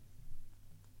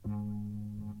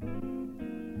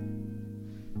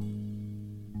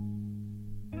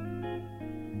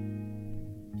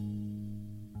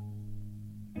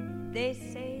 They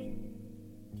say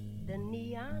the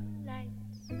neon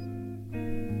lights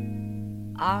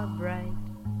are bright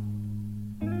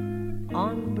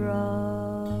on Broadway.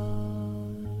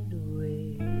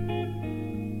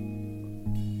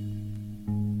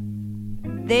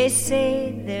 They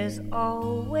say there's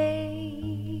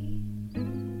always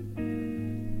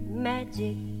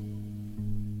magic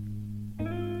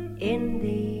in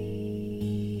the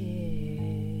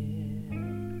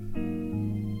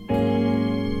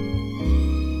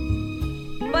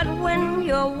but when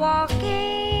you're walking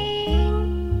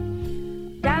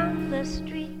down the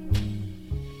street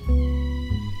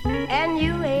and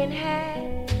you ain't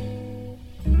had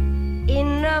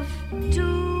enough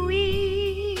to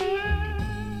eat,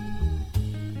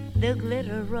 the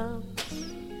glitter rubs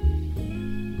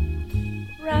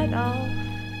right off,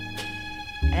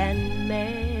 and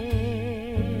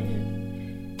man,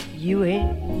 you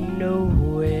ain't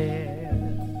nowhere.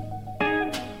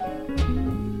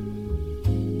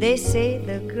 They say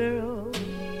the girls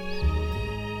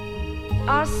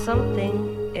are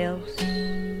something else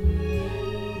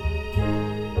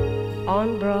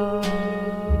on Broadway,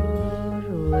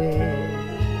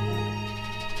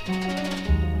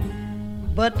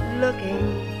 but looking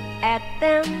at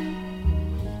them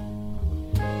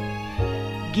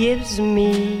gives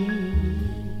me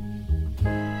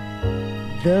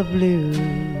the blues.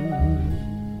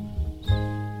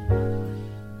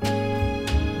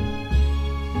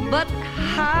 But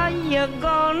how you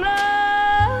gonna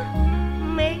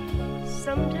make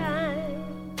some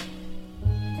time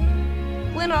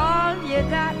when all you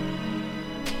got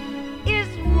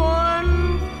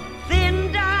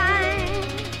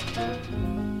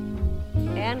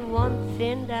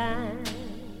and dime.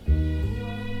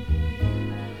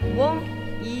 Won't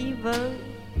even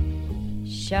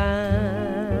shine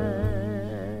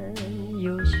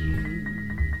your shoe.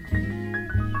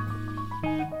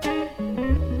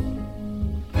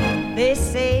 They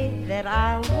say that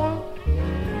I won't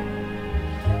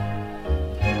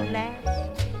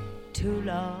last too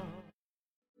long.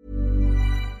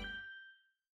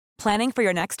 Planning for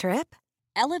your next trip?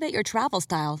 Elevate your travel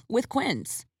style with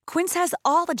Quince. Quince has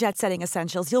all the jet-setting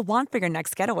essentials you'll want for your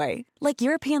next getaway, like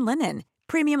European linen,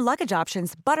 premium luggage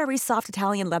options, buttery soft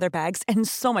Italian leather bags, and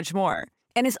so much more.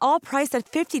 And is all priced at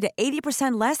 50 to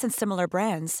 80% less than similar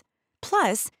brands.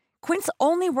 Plus, Quince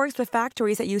only works with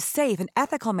factories that use safe and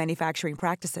ethical manufacturing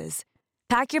practices.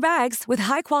 Pack your bags with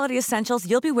high-quality essentials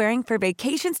you'll be wearing for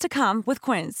vacations to come with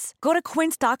Quince. Go to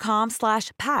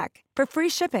quince.com/pack for free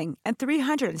shipping and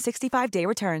 365-day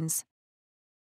returns.